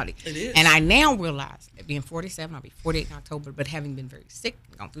precious commodity. It is. And I now realize, at being 47, I'll be 48 in October, but having been very sick,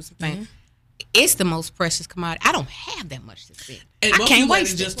 gone through some things, it's the most precious commodity. I don't have that much to spend. And I both can't you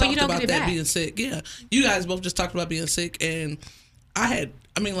ladies waste just it. talked about that being sick. Yeah. You guys both just talked about being sick, and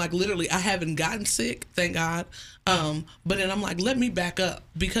literally, I haven't gotten sick, thank God. But then I'm like, let me back up,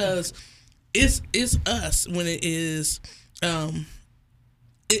 because it's us when it is,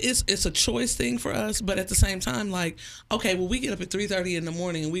 it's a choice thing for us, but at the same time, like, okay, well, we get up at 3:30 in the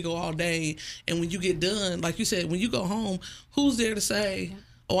morning and we go all day, and when you get done, like you said, when you go home, who's there to say,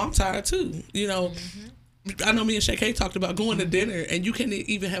 oh, I'm tired too, you know? I know me and Chea K talked about going to dinner, and you can't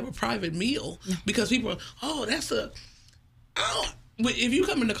even have a private meal because people are, if you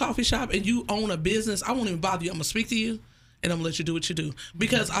come in the coffee shop and you own a business, I won't even bother you. I'm going to speak to you, and I'm going to let you do what you do,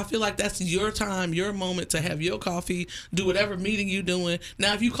 because I feel like that's your time, your moment to have your coffee, do whatever meeting you're doing.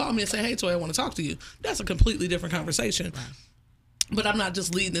 Now, if you call me and say, hey, Toy, I want to talk to you, that's a completely different conversation. Right. But I'm not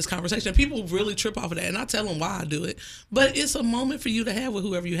just leading this conversation. People really trip off of that, and I tell them why I do it. But it's a moment for you to have with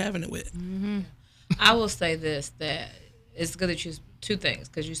whoever you're having it with. I will say this, that it's good to choose two things,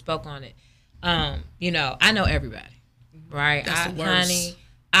 because you spoke on it. You know, I know everybody, right? That's the worst. Honey,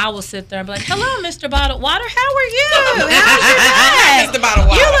 I will sit there and be like, hello, Mr. Bottled Water. How are you? How's your day? Mr. Bottled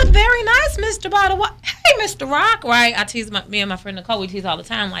Water. You look very nice, Mr. Bottled Water. Hey, Mr. Rock, right? I tease me and my friend Nicole, we tease all the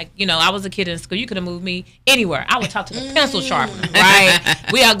time. Like, you know, I was a kid in school. You could have moved me anywhere. I would talk to the pencil sharpener, right?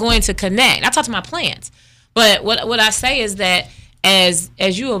 We are going to connect. I talk to my plants. But what I say is that as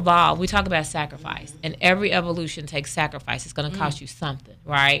you evolve, we talk about sacrifice. And every evolution takes sacrifice. It's going to cost you something,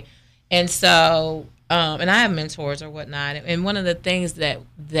 right? And so... and I have mentors or whatnot. And one of the things that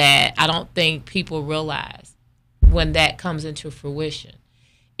I don't think people realize when that comes into fruition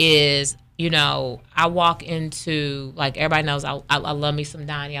is, you know, I walk into, like, everybody knows I love me some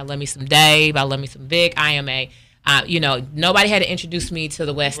Donnie, I love me some Dave, I love me some Vic. I am you know, nobody had to introduce me to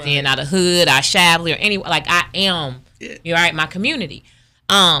the West End, out of Hood, out of Shavley, or anywhere. Like, I am, you're right, my community.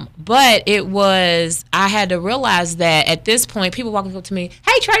 But it was, I had to realize that at this point, people walking up to me,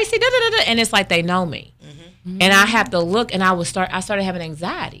 hey, Tracy, da-da-da-da, and it's like they know me. And I have to look, and I started having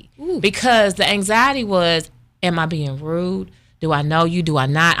anxiety. Because the anxiety was, am I being rude? Do I know you? Do I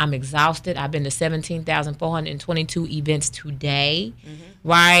not? I'm exhausted. I've been to 17,422 events today,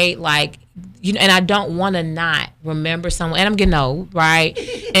 right? Like, you know, and I don't want to not remember someone, and I'm getting old, right?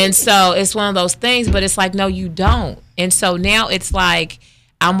 And so it's one of those things, but it's like, no, you don't. And so now it's like,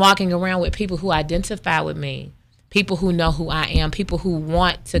 I'm walking around with people who identify with me, people who know who I am, people who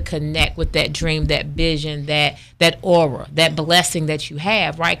want to connect with that dream, that vision, that aura, that blessing that you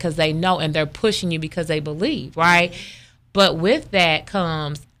have, right? Because they know, and they're pushing you because they believe, right? But with that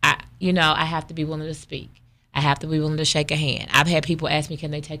comes, I have to be willing to speak. I have to be willing to shake a hand. I've had people ask me,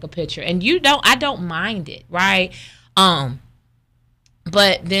 can they take a picture? And I don't mind it, right?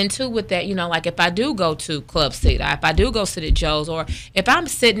 But then too, with that, you know, like if I do go to Club Cedar, if I do go sit at Joe's, or if I'm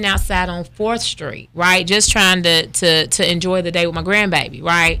sitting outside on 4th Street, right, just trying to enjoy the day with my grandbaby,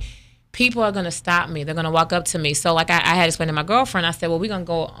 right, people are going to stop me. They're going to walk up to me. So like I had explained to my girlfriend, I said, well, we're going to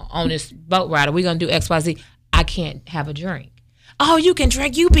go on this boat ride, or we're going to do X, Y, Z. I can't have a drink. Oh, you can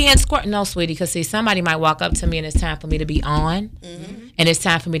drink. You being squirt. No, sweetie, because see, somebody might walk up to me and it's time for me to be on, and it's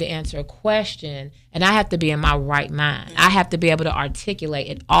time for me to answer a question, and I have to be in my right mind. I have to be able to articulate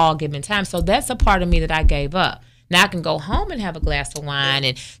at all given time. So that's a part of me that I gave up. Now I can go home and have a glass of wine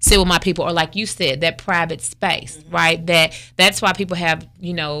and sit with my people, or like you said, that private space, right? That's why people have,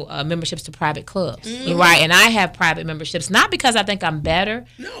 you know, memberships to private clubs, right? And I have private memberships, not because I think I'm better,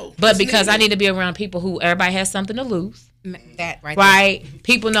 but because I need to be around people who everybody has something to lose. That right?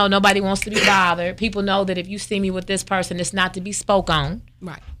 People know nobody wants to be bothered. People know that if you see me with this person, it's not to be spoke on.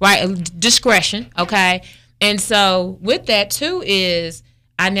 Right? Discretion, okay? And so with that too is,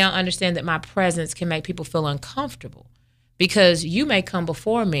 I now understand that my presence can make people feel uncomfortable, because you may come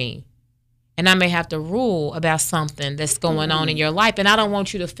before me and I may have to rule about something that's going on in your life. And I don't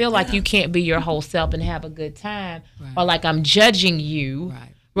want you to feel like you can't be your whole self and have a good time, or like I'm judging you,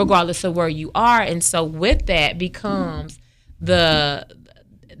 regardless of where you are. And so with that becomes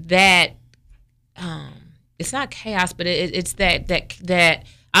it's not chaos, but it's that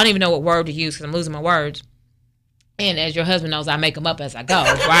I don't even know what word to use because I'm losing my words. And as your husband knows, I make them up as I go,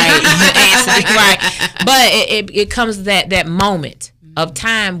 right? Right. But it comes that moment of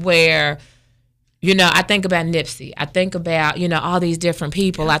time where, I think about Nipsey. I think about, all these different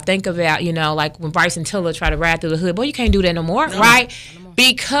people. I think about, like when Bryson Tiller tried to ride through the hood. Boy, you can't do that no more, right?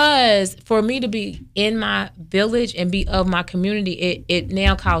 Because for me to be in my village and be of my community, it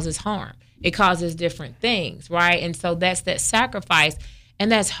now causes harm. It causes different things, right? And so that's that sacrifice,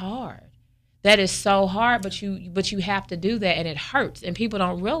 and that's hard. That is so hard, but you have to do that, and it hurts. And people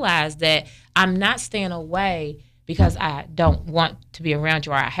don't realize that I'm not staying away because I don't want to be around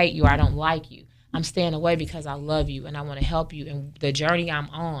you, or I hate you, or I don't like you. I'm staying away because I love you and I want to help you. And the journey I'm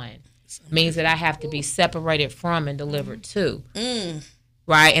on means that I have to be separated from and delivered to.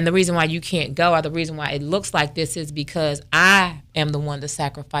 Right? And the reason why you can't go, or the reason why it looks like this, is because I am the one to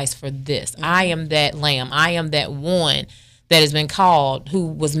sacrifice for this. I am that lamb. I am that one that has been called, who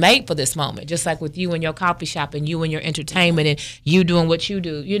was made for this moment, just like with you and your coffee shop and you and your entertainment and you doing what you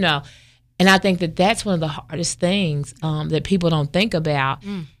do, And I think that that's one of the hardest things that people don't think about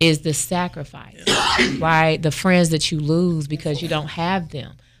is the sacrifice, right? The friends that you lose because you don't have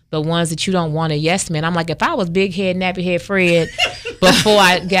them. The ones that you don't want a yes man. I'm like, if I was big head, nappy head Fred before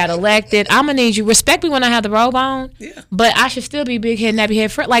I got elected, I'm going to need you. Respect me when I have the robe on, but I should still be big head, nappy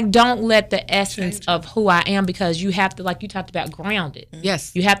head Fred. Like, don't let the essence of who I am, because you have to, like you talked about, grounded.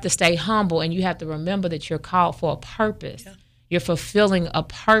 Yes. You have to stay humble, and you have to remember that you're called for a purpose. You're fulfilling a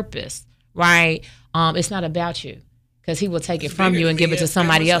purpose, right? It's not about you, because he will take it from you and give it to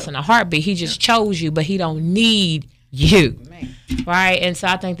somebody else in a heartbeat. He just chose you, but he don't need you, right? And so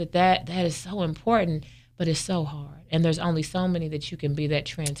I think that is so important, but it's so hard. And there's only so many that you can be that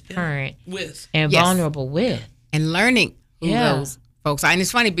transparent with and vulnerable with. And learning who those folks are. And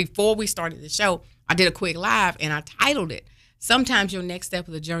it's funny, before we started the show, I did a quick live and I titled it, "Sometimes your next step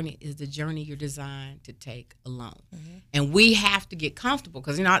of the journey is the journey you're designed to take alone." And we have to get comfortable,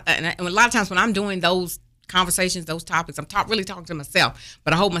 because, and a lot of times when I'm doing those conversations, those topics, I'm really talking to myself,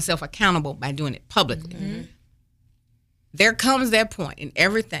 but I hold myself accountable by doing it publicly. There comes that point in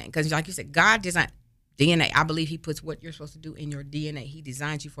everything, because like you said, God designed DNA. I believe he puts what you're supposed to do in your DNA. He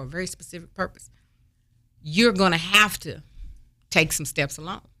designed you for a very specific purpose. You're going to have to take some steps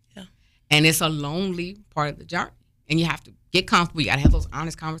alone. And it's a lonely part of the journey. And you have to get comfortable. You got to have those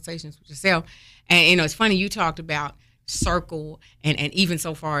honest conversations with yourself. And, it's funny, you talked about circle and even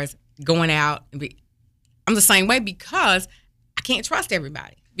so far as going out. I'm the same way, because I can't trust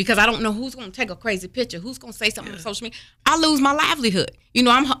everybody. Because I don't know who's going to take a crazy picture, who's going to say something on social media. I lose my livelihood.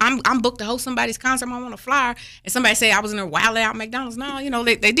 I'm booked to host somebody's concert. I want a flyer, and somebody say I was in there wilding out at McDonald's. No,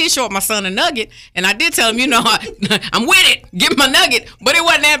 they did show up my son a nugget, and I did tell him, I'm with it. Give him my nugget, but it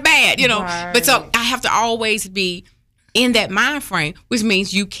wasn't that bad, Right. But so I have to always be in that mind frame, which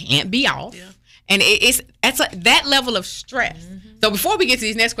means you can't be off. And that level of stress. So before we get to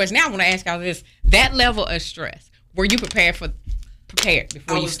these next questions, now I want to ask y'all this: that level of stress, were you prepared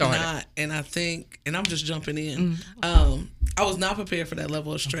before you started? I was not, and I think, and I'm just jumping in, I was not prepared for that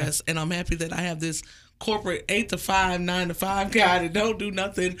level of stress, and I'm happy that I have this corporate 8 to 5, 9 to 5 guy that don't do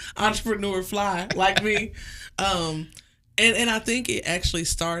nothing, entrepreneur fly like me. And I think it actually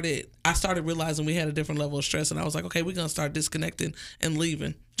I started realizing we had a different level of stress, and I was like, okay, we're going to start disconnecting and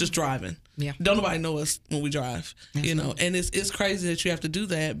leaving, just driving. Don't nobody know us when we drive, and it's crazy that you have to do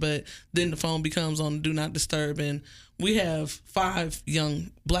that, but then the phone becomes on do not disturb, and we have 5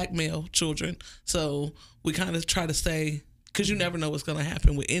 young black male children, so we kind of try to stay, because you never know what's going to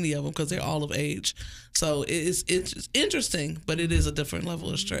happen with any of them, because they're all of age. So it's interesting, but it is a different level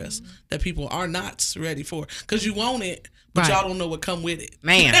of stress that people are not ready for, because you want it, but y'all don't know what come with it.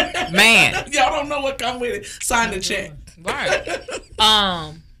 Man. Y'all don't know what come with it. Sign the check. Right.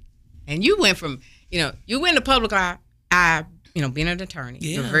 And you went from, you went to public eye, being an attorney.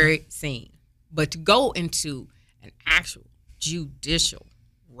 You're very seen. But to go into an actual judicial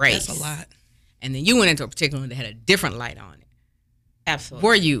race. That's a lot. And then you went into a particular one that had a different light on it.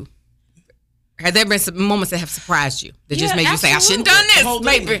 Absolutely. Have there been some moments that have surprised you that just made you say, I shouldn't have done this,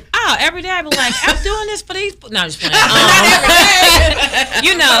 maybe? Oh, every day I be like, I'm doing this for these. No, I'm just playing.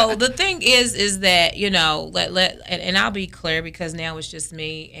 The thing is that, and I'll be clear, because now it's just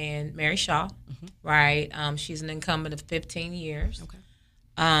me and Mary Shaw, right? She's an incumbent of 15 years. Okay.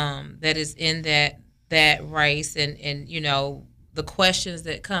 That is in that race, and the questions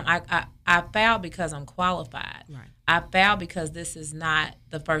that come, I I filed because I'm qualified. Right. I filed because this is not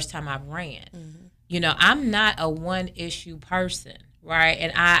the first time I've ran. You know, I'm not a one issue person, right?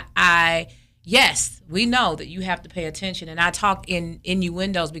 And I yes, we know that you have to pay attention. And I talk in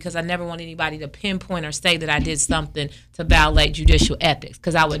innuendos because I never want anybody to pinpoint or say that I did something to violate judicial ethics,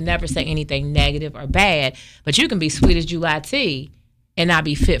 because I would never say anything negative or bad. But you can be sweet as July tea and not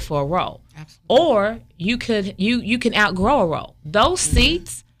be fit for a role. Absolutely. Or you can outgrow a role. Those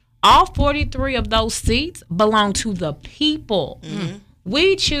seats, all 43 of those seats belong to the people.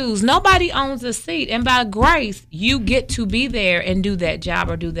 We choose. Nobody owns a seat. And by grace, you get to be there and do that job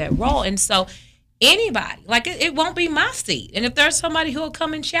or do that role. And so anybody, like it won't be my seat. And if there's somebody who will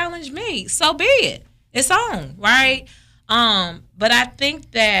come and challenge me, so be it. It's on, right? But I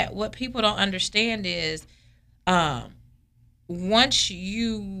think that what people don't understand is once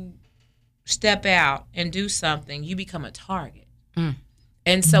you step out and do something, you become a target.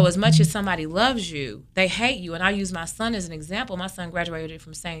 And so as much as somebody loves you, they hate you. And I use my son as an example. My son graduated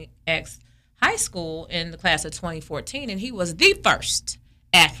from St. X High School in the class of 2014, and he was the first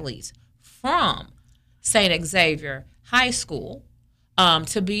athlete from St. Xavier High School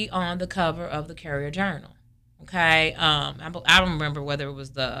to be on the cover of the Courier Journal. Okay? I don't remember whether it was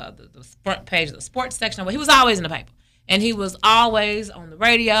the front page of the sports section, but he was always in the paper. And he was always on the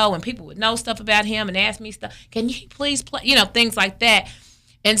radio, and people would know stuff about him and ask me stuff. Can you please play? You know, things like that.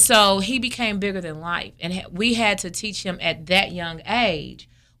 And so he became bigger than life. And we had to teach him at that young age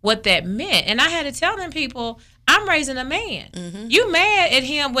what that meant. And I had to tell them people, I'm raising a man. You mad at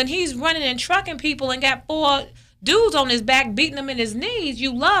him when he's running and trucking people and got 4 dudes on his back beating him in his knees.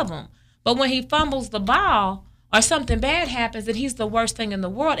 You love him. But when he fumbles the ball or something bad happens and he's the worst thing in the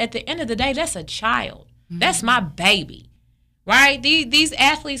world, at the end of the day, that's a child. That's my baby, right? These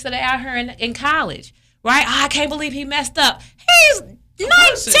athletes that are out here in college, right? Oh, I can't believe he messed up. He's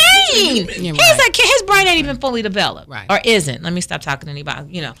 19. He's a kid. His brain ain't even fully developed, right? Or isn't. Let me stop talking to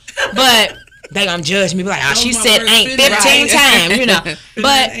anybody, you know. But they gonna judge me, be like, oh, she said ain't 15 times, you know.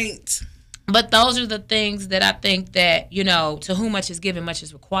 But those are the things that I think that, you know, to whom much is given, much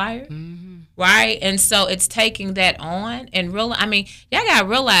is required, right? And so it's taking that on and I mean, y'all gotta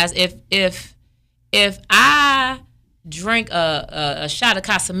realize if I drink a shot of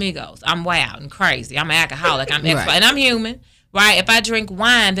Casamigos, I'm wild and crazy. I'm an alcoholic. I'm extra, and I'm human. Right? If I drink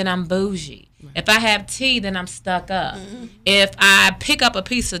wine, then I'm bougie. Right. If I have tea, then I'm stuck up. If I pick up a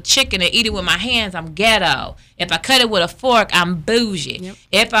piece of chicken and eat it with my hands, I'm ghetto. If I cut it with a fork, I'm bougie.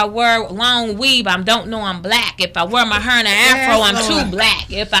 If I wear long weave, I don't know I'm black. If I wear my hair in an afro, I'm too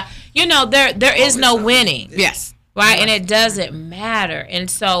black. If I, you know, there is no winning. Yes. Right? And it doesn't matter. And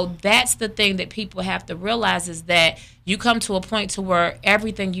so that's the thing that people have to realize, is that you come to a point to where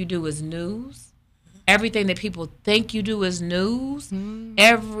everything you do is news. Everything that people think you do is news.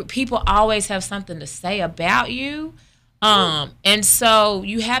 People always have something to say about you. And so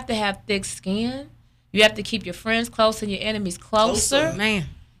you have to have thick skin. You have to keep your friends close and your enemies closer. Man.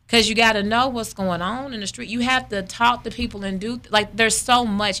 Because you got to know what's going on in the street. You have to talk to people and do, like, there's so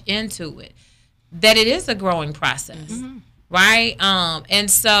much into it that it is a growing process. Right? And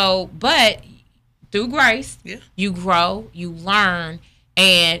so, but through grace, you grow, you learn.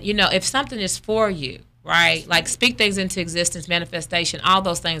 And, you know, if something is for you, right, like speak things into existence, manifestation, all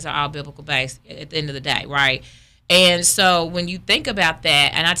those things are all biblical based at the end of the day, right? And so when you think about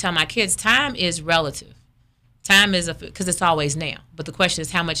that, and I tell my kids, time is relative. Time is, because it's always now. But the question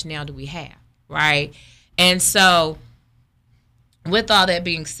is, how much now do we have, right? And so with all that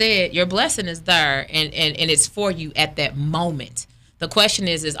being said, your blessing is there, and it's for you at that moment. The question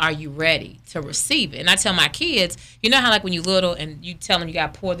is are you ready to receive it? And I tell my kids, you know how like when you're little and you tell them you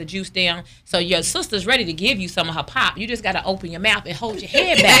got to pour the juice down? So your sister's ready to give you some of her pop. You just got to open your mouth and hold your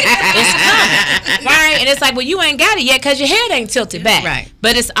head back. It's coming, right? And it's like, well, you ain't got it yet because your head ain't tilted back. Right.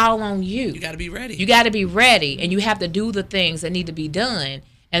 But it's all on you. You got to be ready. You got to be ready, and you have to do the things that need to be done.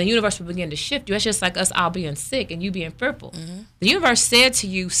 And the universe will begin to shift you. It's just like us all being sick and you being fearful. The universe said to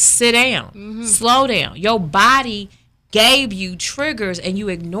you, sit down, slow down. Your body gave you triggers and you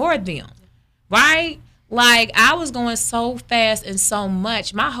ignored them, right? Like, I was going so fast and so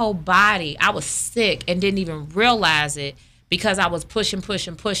much, my whole body, I was sick and didn't even realize it because I was pushing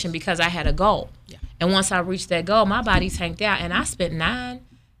because I had a goal. And once I reached that goal, my body tanked out, and I spent 9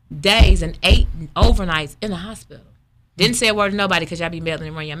 days and 8 overnights in the hospital. Didn't say a word to nobody because y'all be meddling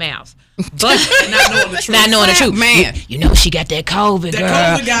and run your mouths. But not knowing the truth. Man. You know she got that COVID,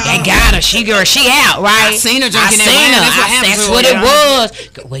 girl. They got her. She out, right? I seen her drinking that wine. That's what it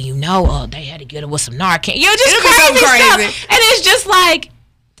was. Well, you know, they had to get her with some Narcan. You know, just crazy stuff. And it's just like, dude,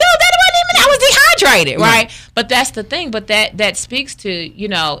 that wasn't even I was dehydrated, right? But that's the thing. But that speaks to,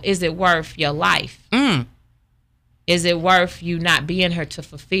 is it worth your life? Is it worth you not being here to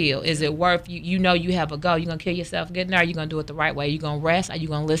fulfill? Is it worth you have a goal? You're going to kill yourself getting there? Are you going to do it the right way? Are you going to rest? Are you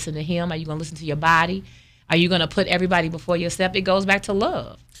going to listen to him? Are you going to listen to your body? Are you going to put everybody before yourself? It goes back to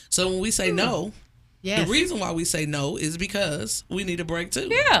love. So when we say no, yes. the reason why we say no is because we need a break too.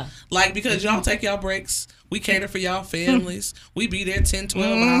 Yeah. Like, because y'all take y'all breaks. We cater for y'all families. We be there 10,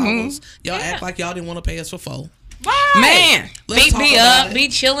 12 hours. Y'all act like y'all didn't want to pay us for 4. Right. Man, be up, be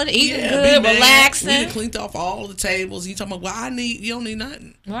chilling, eating good, relaxing. We cleaned off all the tables. You talking about, well, you don't need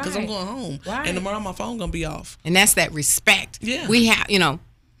nothing because I'm going home. Right. And tomorrow my phone going to be off. And that's that respect. Yeah. We have,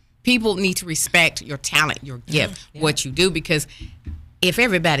 people need to respect your talent, your gift, what you do, because if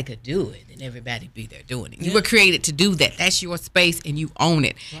everybody could do it, then everybody be there doing it. You were created to do that. That's your space, and you own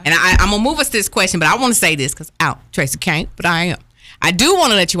it. Right. And I'm going to move us to this question, but I want to say this because Tracy can't, but I am. I do want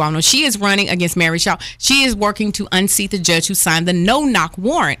to let you all know she is running against Mary Shaw. She is working to unseat the judge who signed the no-knock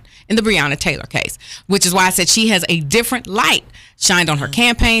warrant in the Breonna Taylor case, which is why I said she has a different light shined on her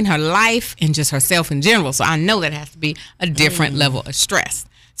campaign, her life, and just herself in general. So I know that has to be a different level of stress.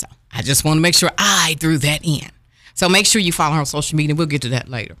 So I just want to make sure I threw that in. So make sure you follow her on social media. We'll get to that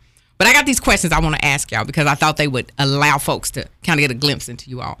later. But I got these questions I want to ask y'all because I thought they would allow folks to kind of get a glimpse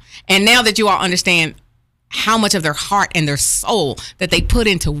into you all. And now that you all understand how much of their heart and their soul that they put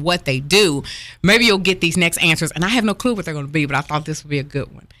into what they do, maybe you'll get these next answers. And I have no clue what they're going to be, but I thought this would be a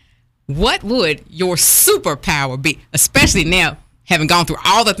good one. What would your superpower be, especially now having gone through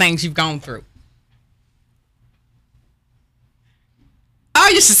all the things you've gone through? Oh,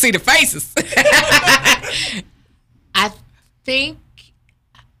 you should see the faces. I think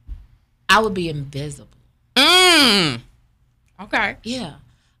I would be invisible. Okay. Yeah.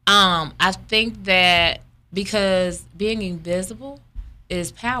 I think that because being invisible is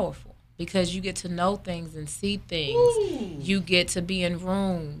powerful because you get to know things and see things. Ooh. You get to be in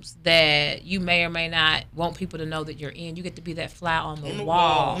rooms that you may or may not want people to know that you're in. You get to be that fly on the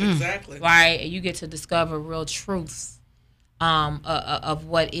wall. Exactly. Right? And you get to discover real truths of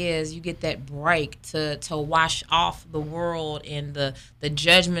what is. You get that break to wash off the world and the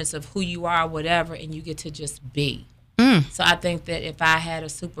judgments of who you are, whatever, and you get to just be. So I think that if I had a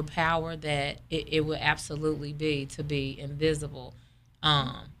superpower, that it would absolutely be to be invisible,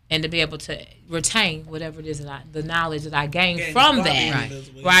 and to be able to retain whatever it is that the knowledge that I gained from that,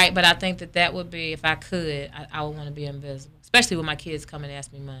 right? But I think that would be, if I could, I would want to be invisible, especially when my kids come and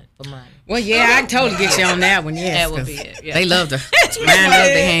ask me for money. Well, yeah, I can totally get you on that one. Yes, that would be it. Yeah. They love to man love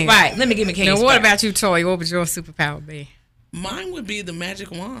the hand. Right. Let me give me keys. Now, what about you, Toy? What would your superpower be? Mine would be the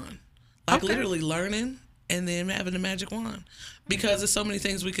magic wand, like literally learning. And then having the magic wand, because there's so many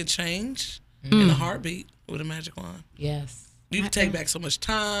things we could change in a heartbeat with a magic wand. Yes, you can take back so much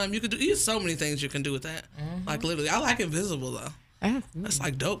time. You could do. There's so many things you can do with that. Like literally, I like invisible though. That's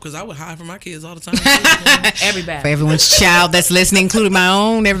like dope because I would hide from my kids all the time. Everybody, for everyone's child that's listening, including my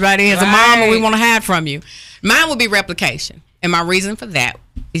own. Everybody has a mom, and we want to hide from you. Mine would be replication, and my reason for that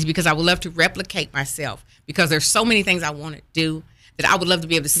is because I would love to replicate myself because there's so many things I want to do. That I would love to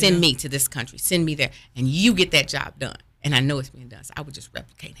be able to send me to this country, send me there, and you get that job done. And I know it's being done, so I would just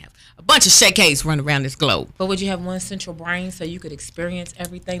replicate and have a bunch of Chea Ks run around this globe. But would you have one central brain so you could experience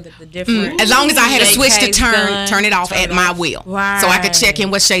everything that the different? As long as I had a switch to done, turn it off at my will. Right. So I could check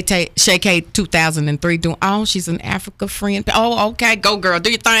in what Chea K 2003 doing. Oh, she's an Africa friend. Oh, okay, go girl, do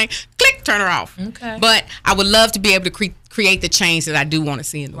your thing. Click, turn her off. Okay. But I would love to be able to create the change that I do want to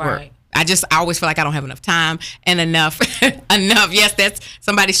see in the world. I always feel like I don't have enough time and enough. Yes, that's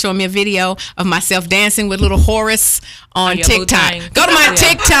somebody showing me a video of myself dancing with little Horace on TikTok. Go to my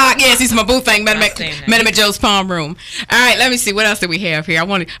TikTok. Yes, he's my boo thing. Met him at Joe's Palm Room. All right, let me see. What else do we have here?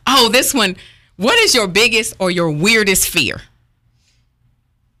 This one. What is your biggest or your weirdest fear?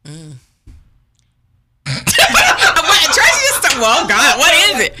 Tracy just well, God, what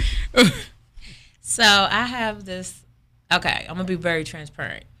is it? So I have this. Okay, I'm gonna be very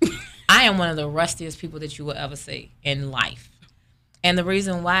transparent. I am one of the rustiest people that you will ever see in life. And the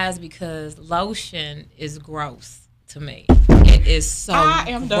reason why is because lotion is gross to me. It is so gross. I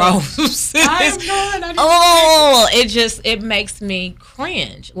am done. It makes me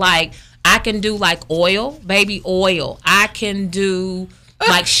cringe. Like, I can do like baby oil. I can do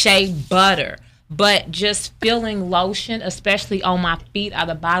like shea butter. But just feeling lotion, especially on my feet, at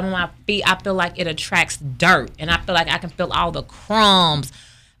the bottom of my feet, I feel like it attracts dirt. And I feel like I can feel all the crumbs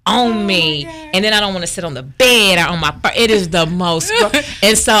on me, and then I don't want to sit on the bed or on my. It is the most.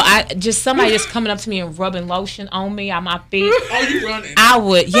 And so somebody just coming up to me and rubbing lotion on me on my feet. Oh, you running? I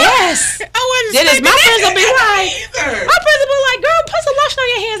would, yes. I wouldn't. Then my friends will be like, girl, put some lotion on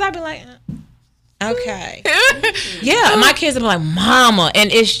your hands. I'd be like, okay. Yeah, my kids will be like, mama,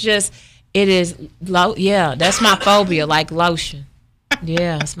 and it's just, it is low. Yeah, that's my phobia, like lotion.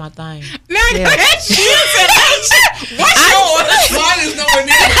 Yeah, that's my thing. No, Yeah. that's you. What's yours? Mine is nowhere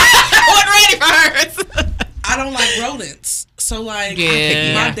near. I wasn't ready for hers. I don't like rodents. So, like,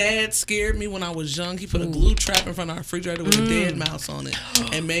 my dad scared me when I was young. He put a glue trap in front of our refrigerator with a dead mouse on it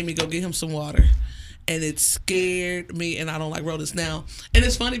and made me go get him some water. And it scared me, and I don't like rodents now. And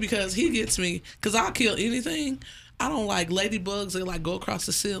it's funny because he gets me, because I'll kill anything. I don't like ladybugs. They, like, go across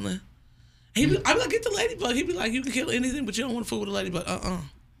the ceiling. I'd be like, get the ladybug. He'd be like, you can kill anything, but you don't want to fool with a ladybug.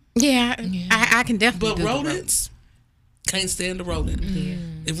 Yeah, I can definitely. But rodents, can't stand the rodent.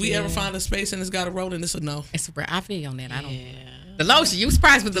 If we ever find a space and it's got a rodent, it's a no. It's a I feel you on that. I don't. The lotion, you was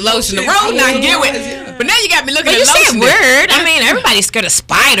surprised with the lotion. The rodent I can get with. But now you got me looking at you lotion. said word. I mean, everybody's scared of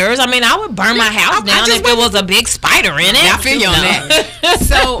spiders. I mean, I would burn my house down if there was a big spider in it. I feel you on that.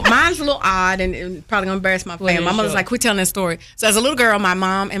 So mine's a little odd and probably gonna embarrass my family. My mother's like, quit telling that story. So as a little girl, my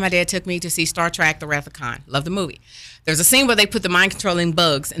mom and my dad took me to see Star Trek: The Wrath of Khan. Love the movie. There's a scene where they put the mind controlling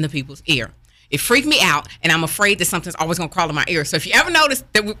bugs in the people's ear. It freaked me out, and I'm afraid that something's always gonna crawl in my ear. So if you ever notice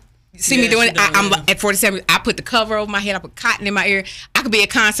that see me doing it, I'm at 47. I put the cover over my head. I put cotton in my ear. I could be at a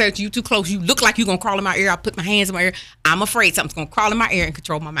concert. You too close. You look like you're gonna crawl in my ear. I put my hands in my ear. I'm afraid something's gonna crawl in my ear and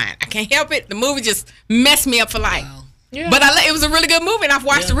control my mind. I can't help it. The movie just messed me up for life. Wow. Yeah. But it was a really good movie, and I've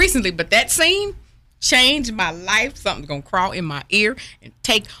watched it recently. But that scene changed my life. Something's gonna crawl in my ear and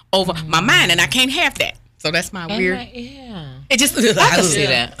take over my mind, and I can't have that. So that's my weird. It just. I can see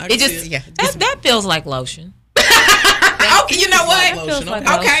that. It just. Yeah. That feels like lotion. Okay, you know what?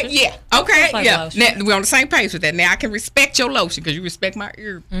 Okay, yeah. Okay, yeah. Now, we're on the same page with that. Now I can respect your lotion because you respect my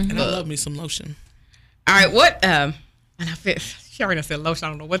ear. And I love me some lotion. All right, what? And I feel she already said lotion. I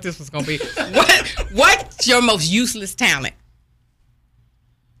don't know what this was gonna be. What's your most useless talent?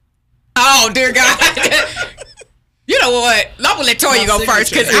 Oh dear God! You know what? I'm gonna let Latoya go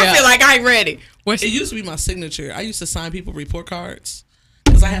first because I feel like I ain't ready. It used to be my signature. I used to sign people report cards.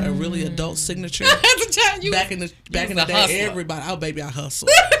 I had a really adult signature. Back in the day, hustler. Everybody, I hustled.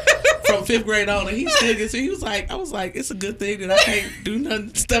 From 5th grade on, and he still gets it. I was like, it's a good thing that I can't do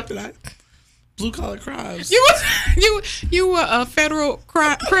nothing, stuff that I, blue collar crimes. You were a federal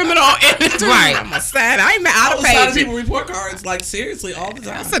criminal. Right. I'm a sad. I ain't out of page. People report cards, like seriously, all the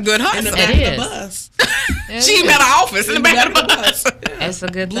time. That's a good hustle. In the back of the bus. She met her office in the back of the bus. That's a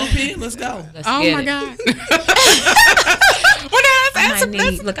good blue pen. Let's go. Oh my God.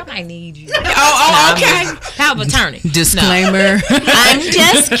 I might need you. Oh, okay. Power of attorney. Disclaimer. No. I'm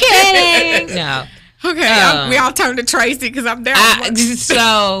just kidding. No. Okay. We all turn to Tracy because I'm there.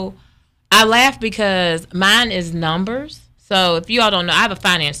 So I laugh because mine is numbers. So if you all don't know, I have a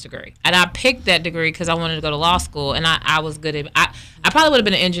finance degree. And I picked that degree because I wanted to go to law school. And I was good at I probably would have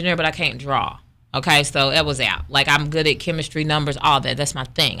been an engineer, but I can't draw. Okay, so that was out. Like, I'm good at chemistry, numbers, all that. That's my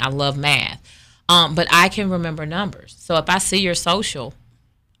thing. I love math. But I can remember numbers. So if I see your social,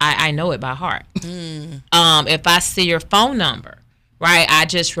 I know it by heart. If I see your phone number, right, I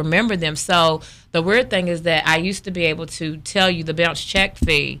just remember them. So the weird thing is that I used to be able to tell you the bounce check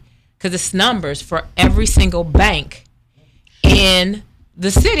fee because it's numbers for every single bank in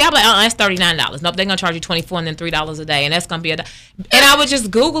the city. I'm like, that's $39. Nope, they're going to charge you $24 and then $3 a day. And that's going to be and I would just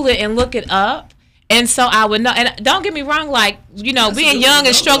Google it and look it up. And so I would know. And don't get me wrong, like, you know, being young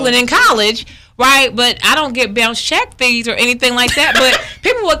and struggling in college, right? But I don't get bounce check fees or anything like that. But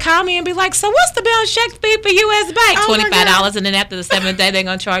people would call me and be like, so what's the bounce check fee for U.S. Bank? $25. And then after the 7th day, they're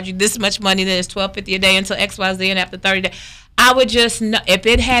going to charge you this much money. Then it's $12.50 a day until XYZ. And after 30 days, I would just know. If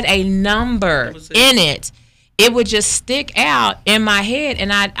it had a number in it, it would just stick out in my head.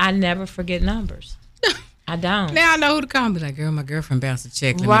 And I never forget numbers. I don't. Now I know who to call and be like, girl, my girlfriend bounced a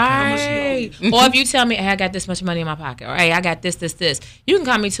check. Right. Or if you tell me, hey, I got this much money in my pocket, or hey, I got this. You can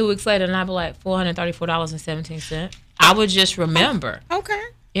call me 2 weeks later and I'll be like, $434.17. I would just remember. Okay.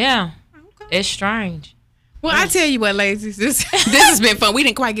 Yeah. Okay. It's strange. Well, I tell you what, ladies, this has been fun. We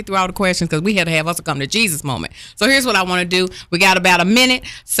didn't quite get through all the questions because we had to have us a come to Jesus moment. So here's what I want to do. We got about a minute.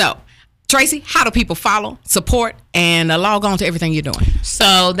 So, Tracy, how do people follow, support, and log on to everything you're doing?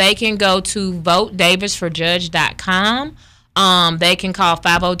 So they can go to votedavisforjudge.com. They can call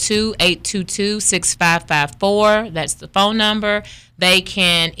 502-822-6554. That's the phone number. They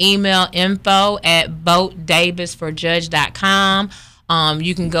can email info@votedavisforjudge.com.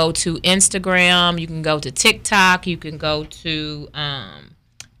 You can go to Instagram. You can go to TikTok. You can go to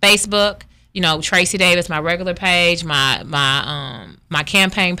Facebook, Tracy Davis, my regular page, my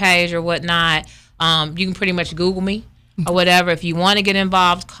campaign page or whatnot. You can pretty much Google me or whatever. If you want to get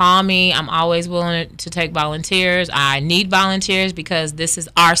involved, call me. I'm always willing to take volunteers. I need volunteers because this is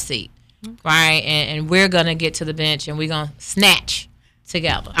our seat, right? And we're going to get to the bench and we're going to snatch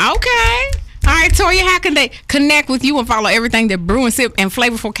together. Okay. All right, Toya, how can they connect with you and follow everything that Brew and Sip and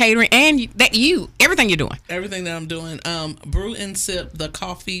Flavorful Catering and everything you're doing? Everything that I'm doing. Brew and Sip, the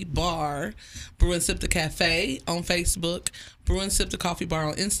coffee bar. Brew and Sip, the cafe on Facebook. Brew and Sip, the coffee bar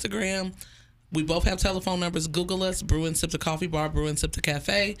on Instagram. We both have telephone numbers. Google us, Brew and Sip, the coffee bar, Brew and Sip, the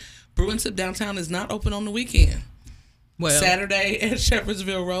cafe. Brew and Sip downtown is not open on the weekend. Well, Saturday at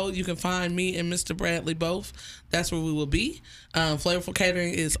Shepherdsville Road, you can find me and Mr. Bradley both. That's where we will be. Flavorful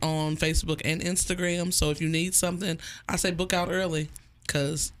Catering is on Facebook and Instagram. So if you need something, I say book out early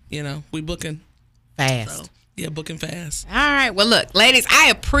because, we booking fast. So, yeah, booking fast. All right. Well, look, ladies, I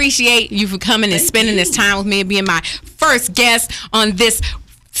appreciate you for coming and spending this time with me and being my first guest on this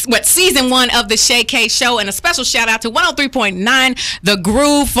season 1 of the Chea K show, and a special shout out to 103.9 The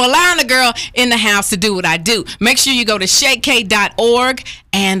Groove for allowing the girl in the house to do what I do. Make sure you go to sheak.org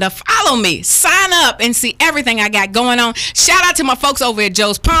and follow me, sign up and see everything I got going on. Shout out to my folks over at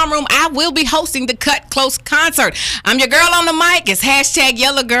Joe's Palm Room. I will be hosting the Cut Close concert. I'm your girl on the mic. It's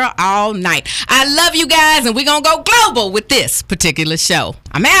 #YellowGirl all night. I love you guys, and we're gonna go global with this particular show.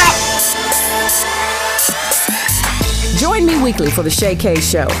 I'm out. Join me weekly for the Chea K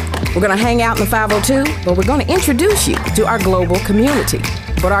show. We're going to hang out in the 502, but we're going to introduce you to our global community.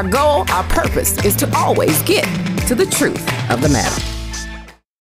 But our goal, our purpose, is to always get to the truth of the matter.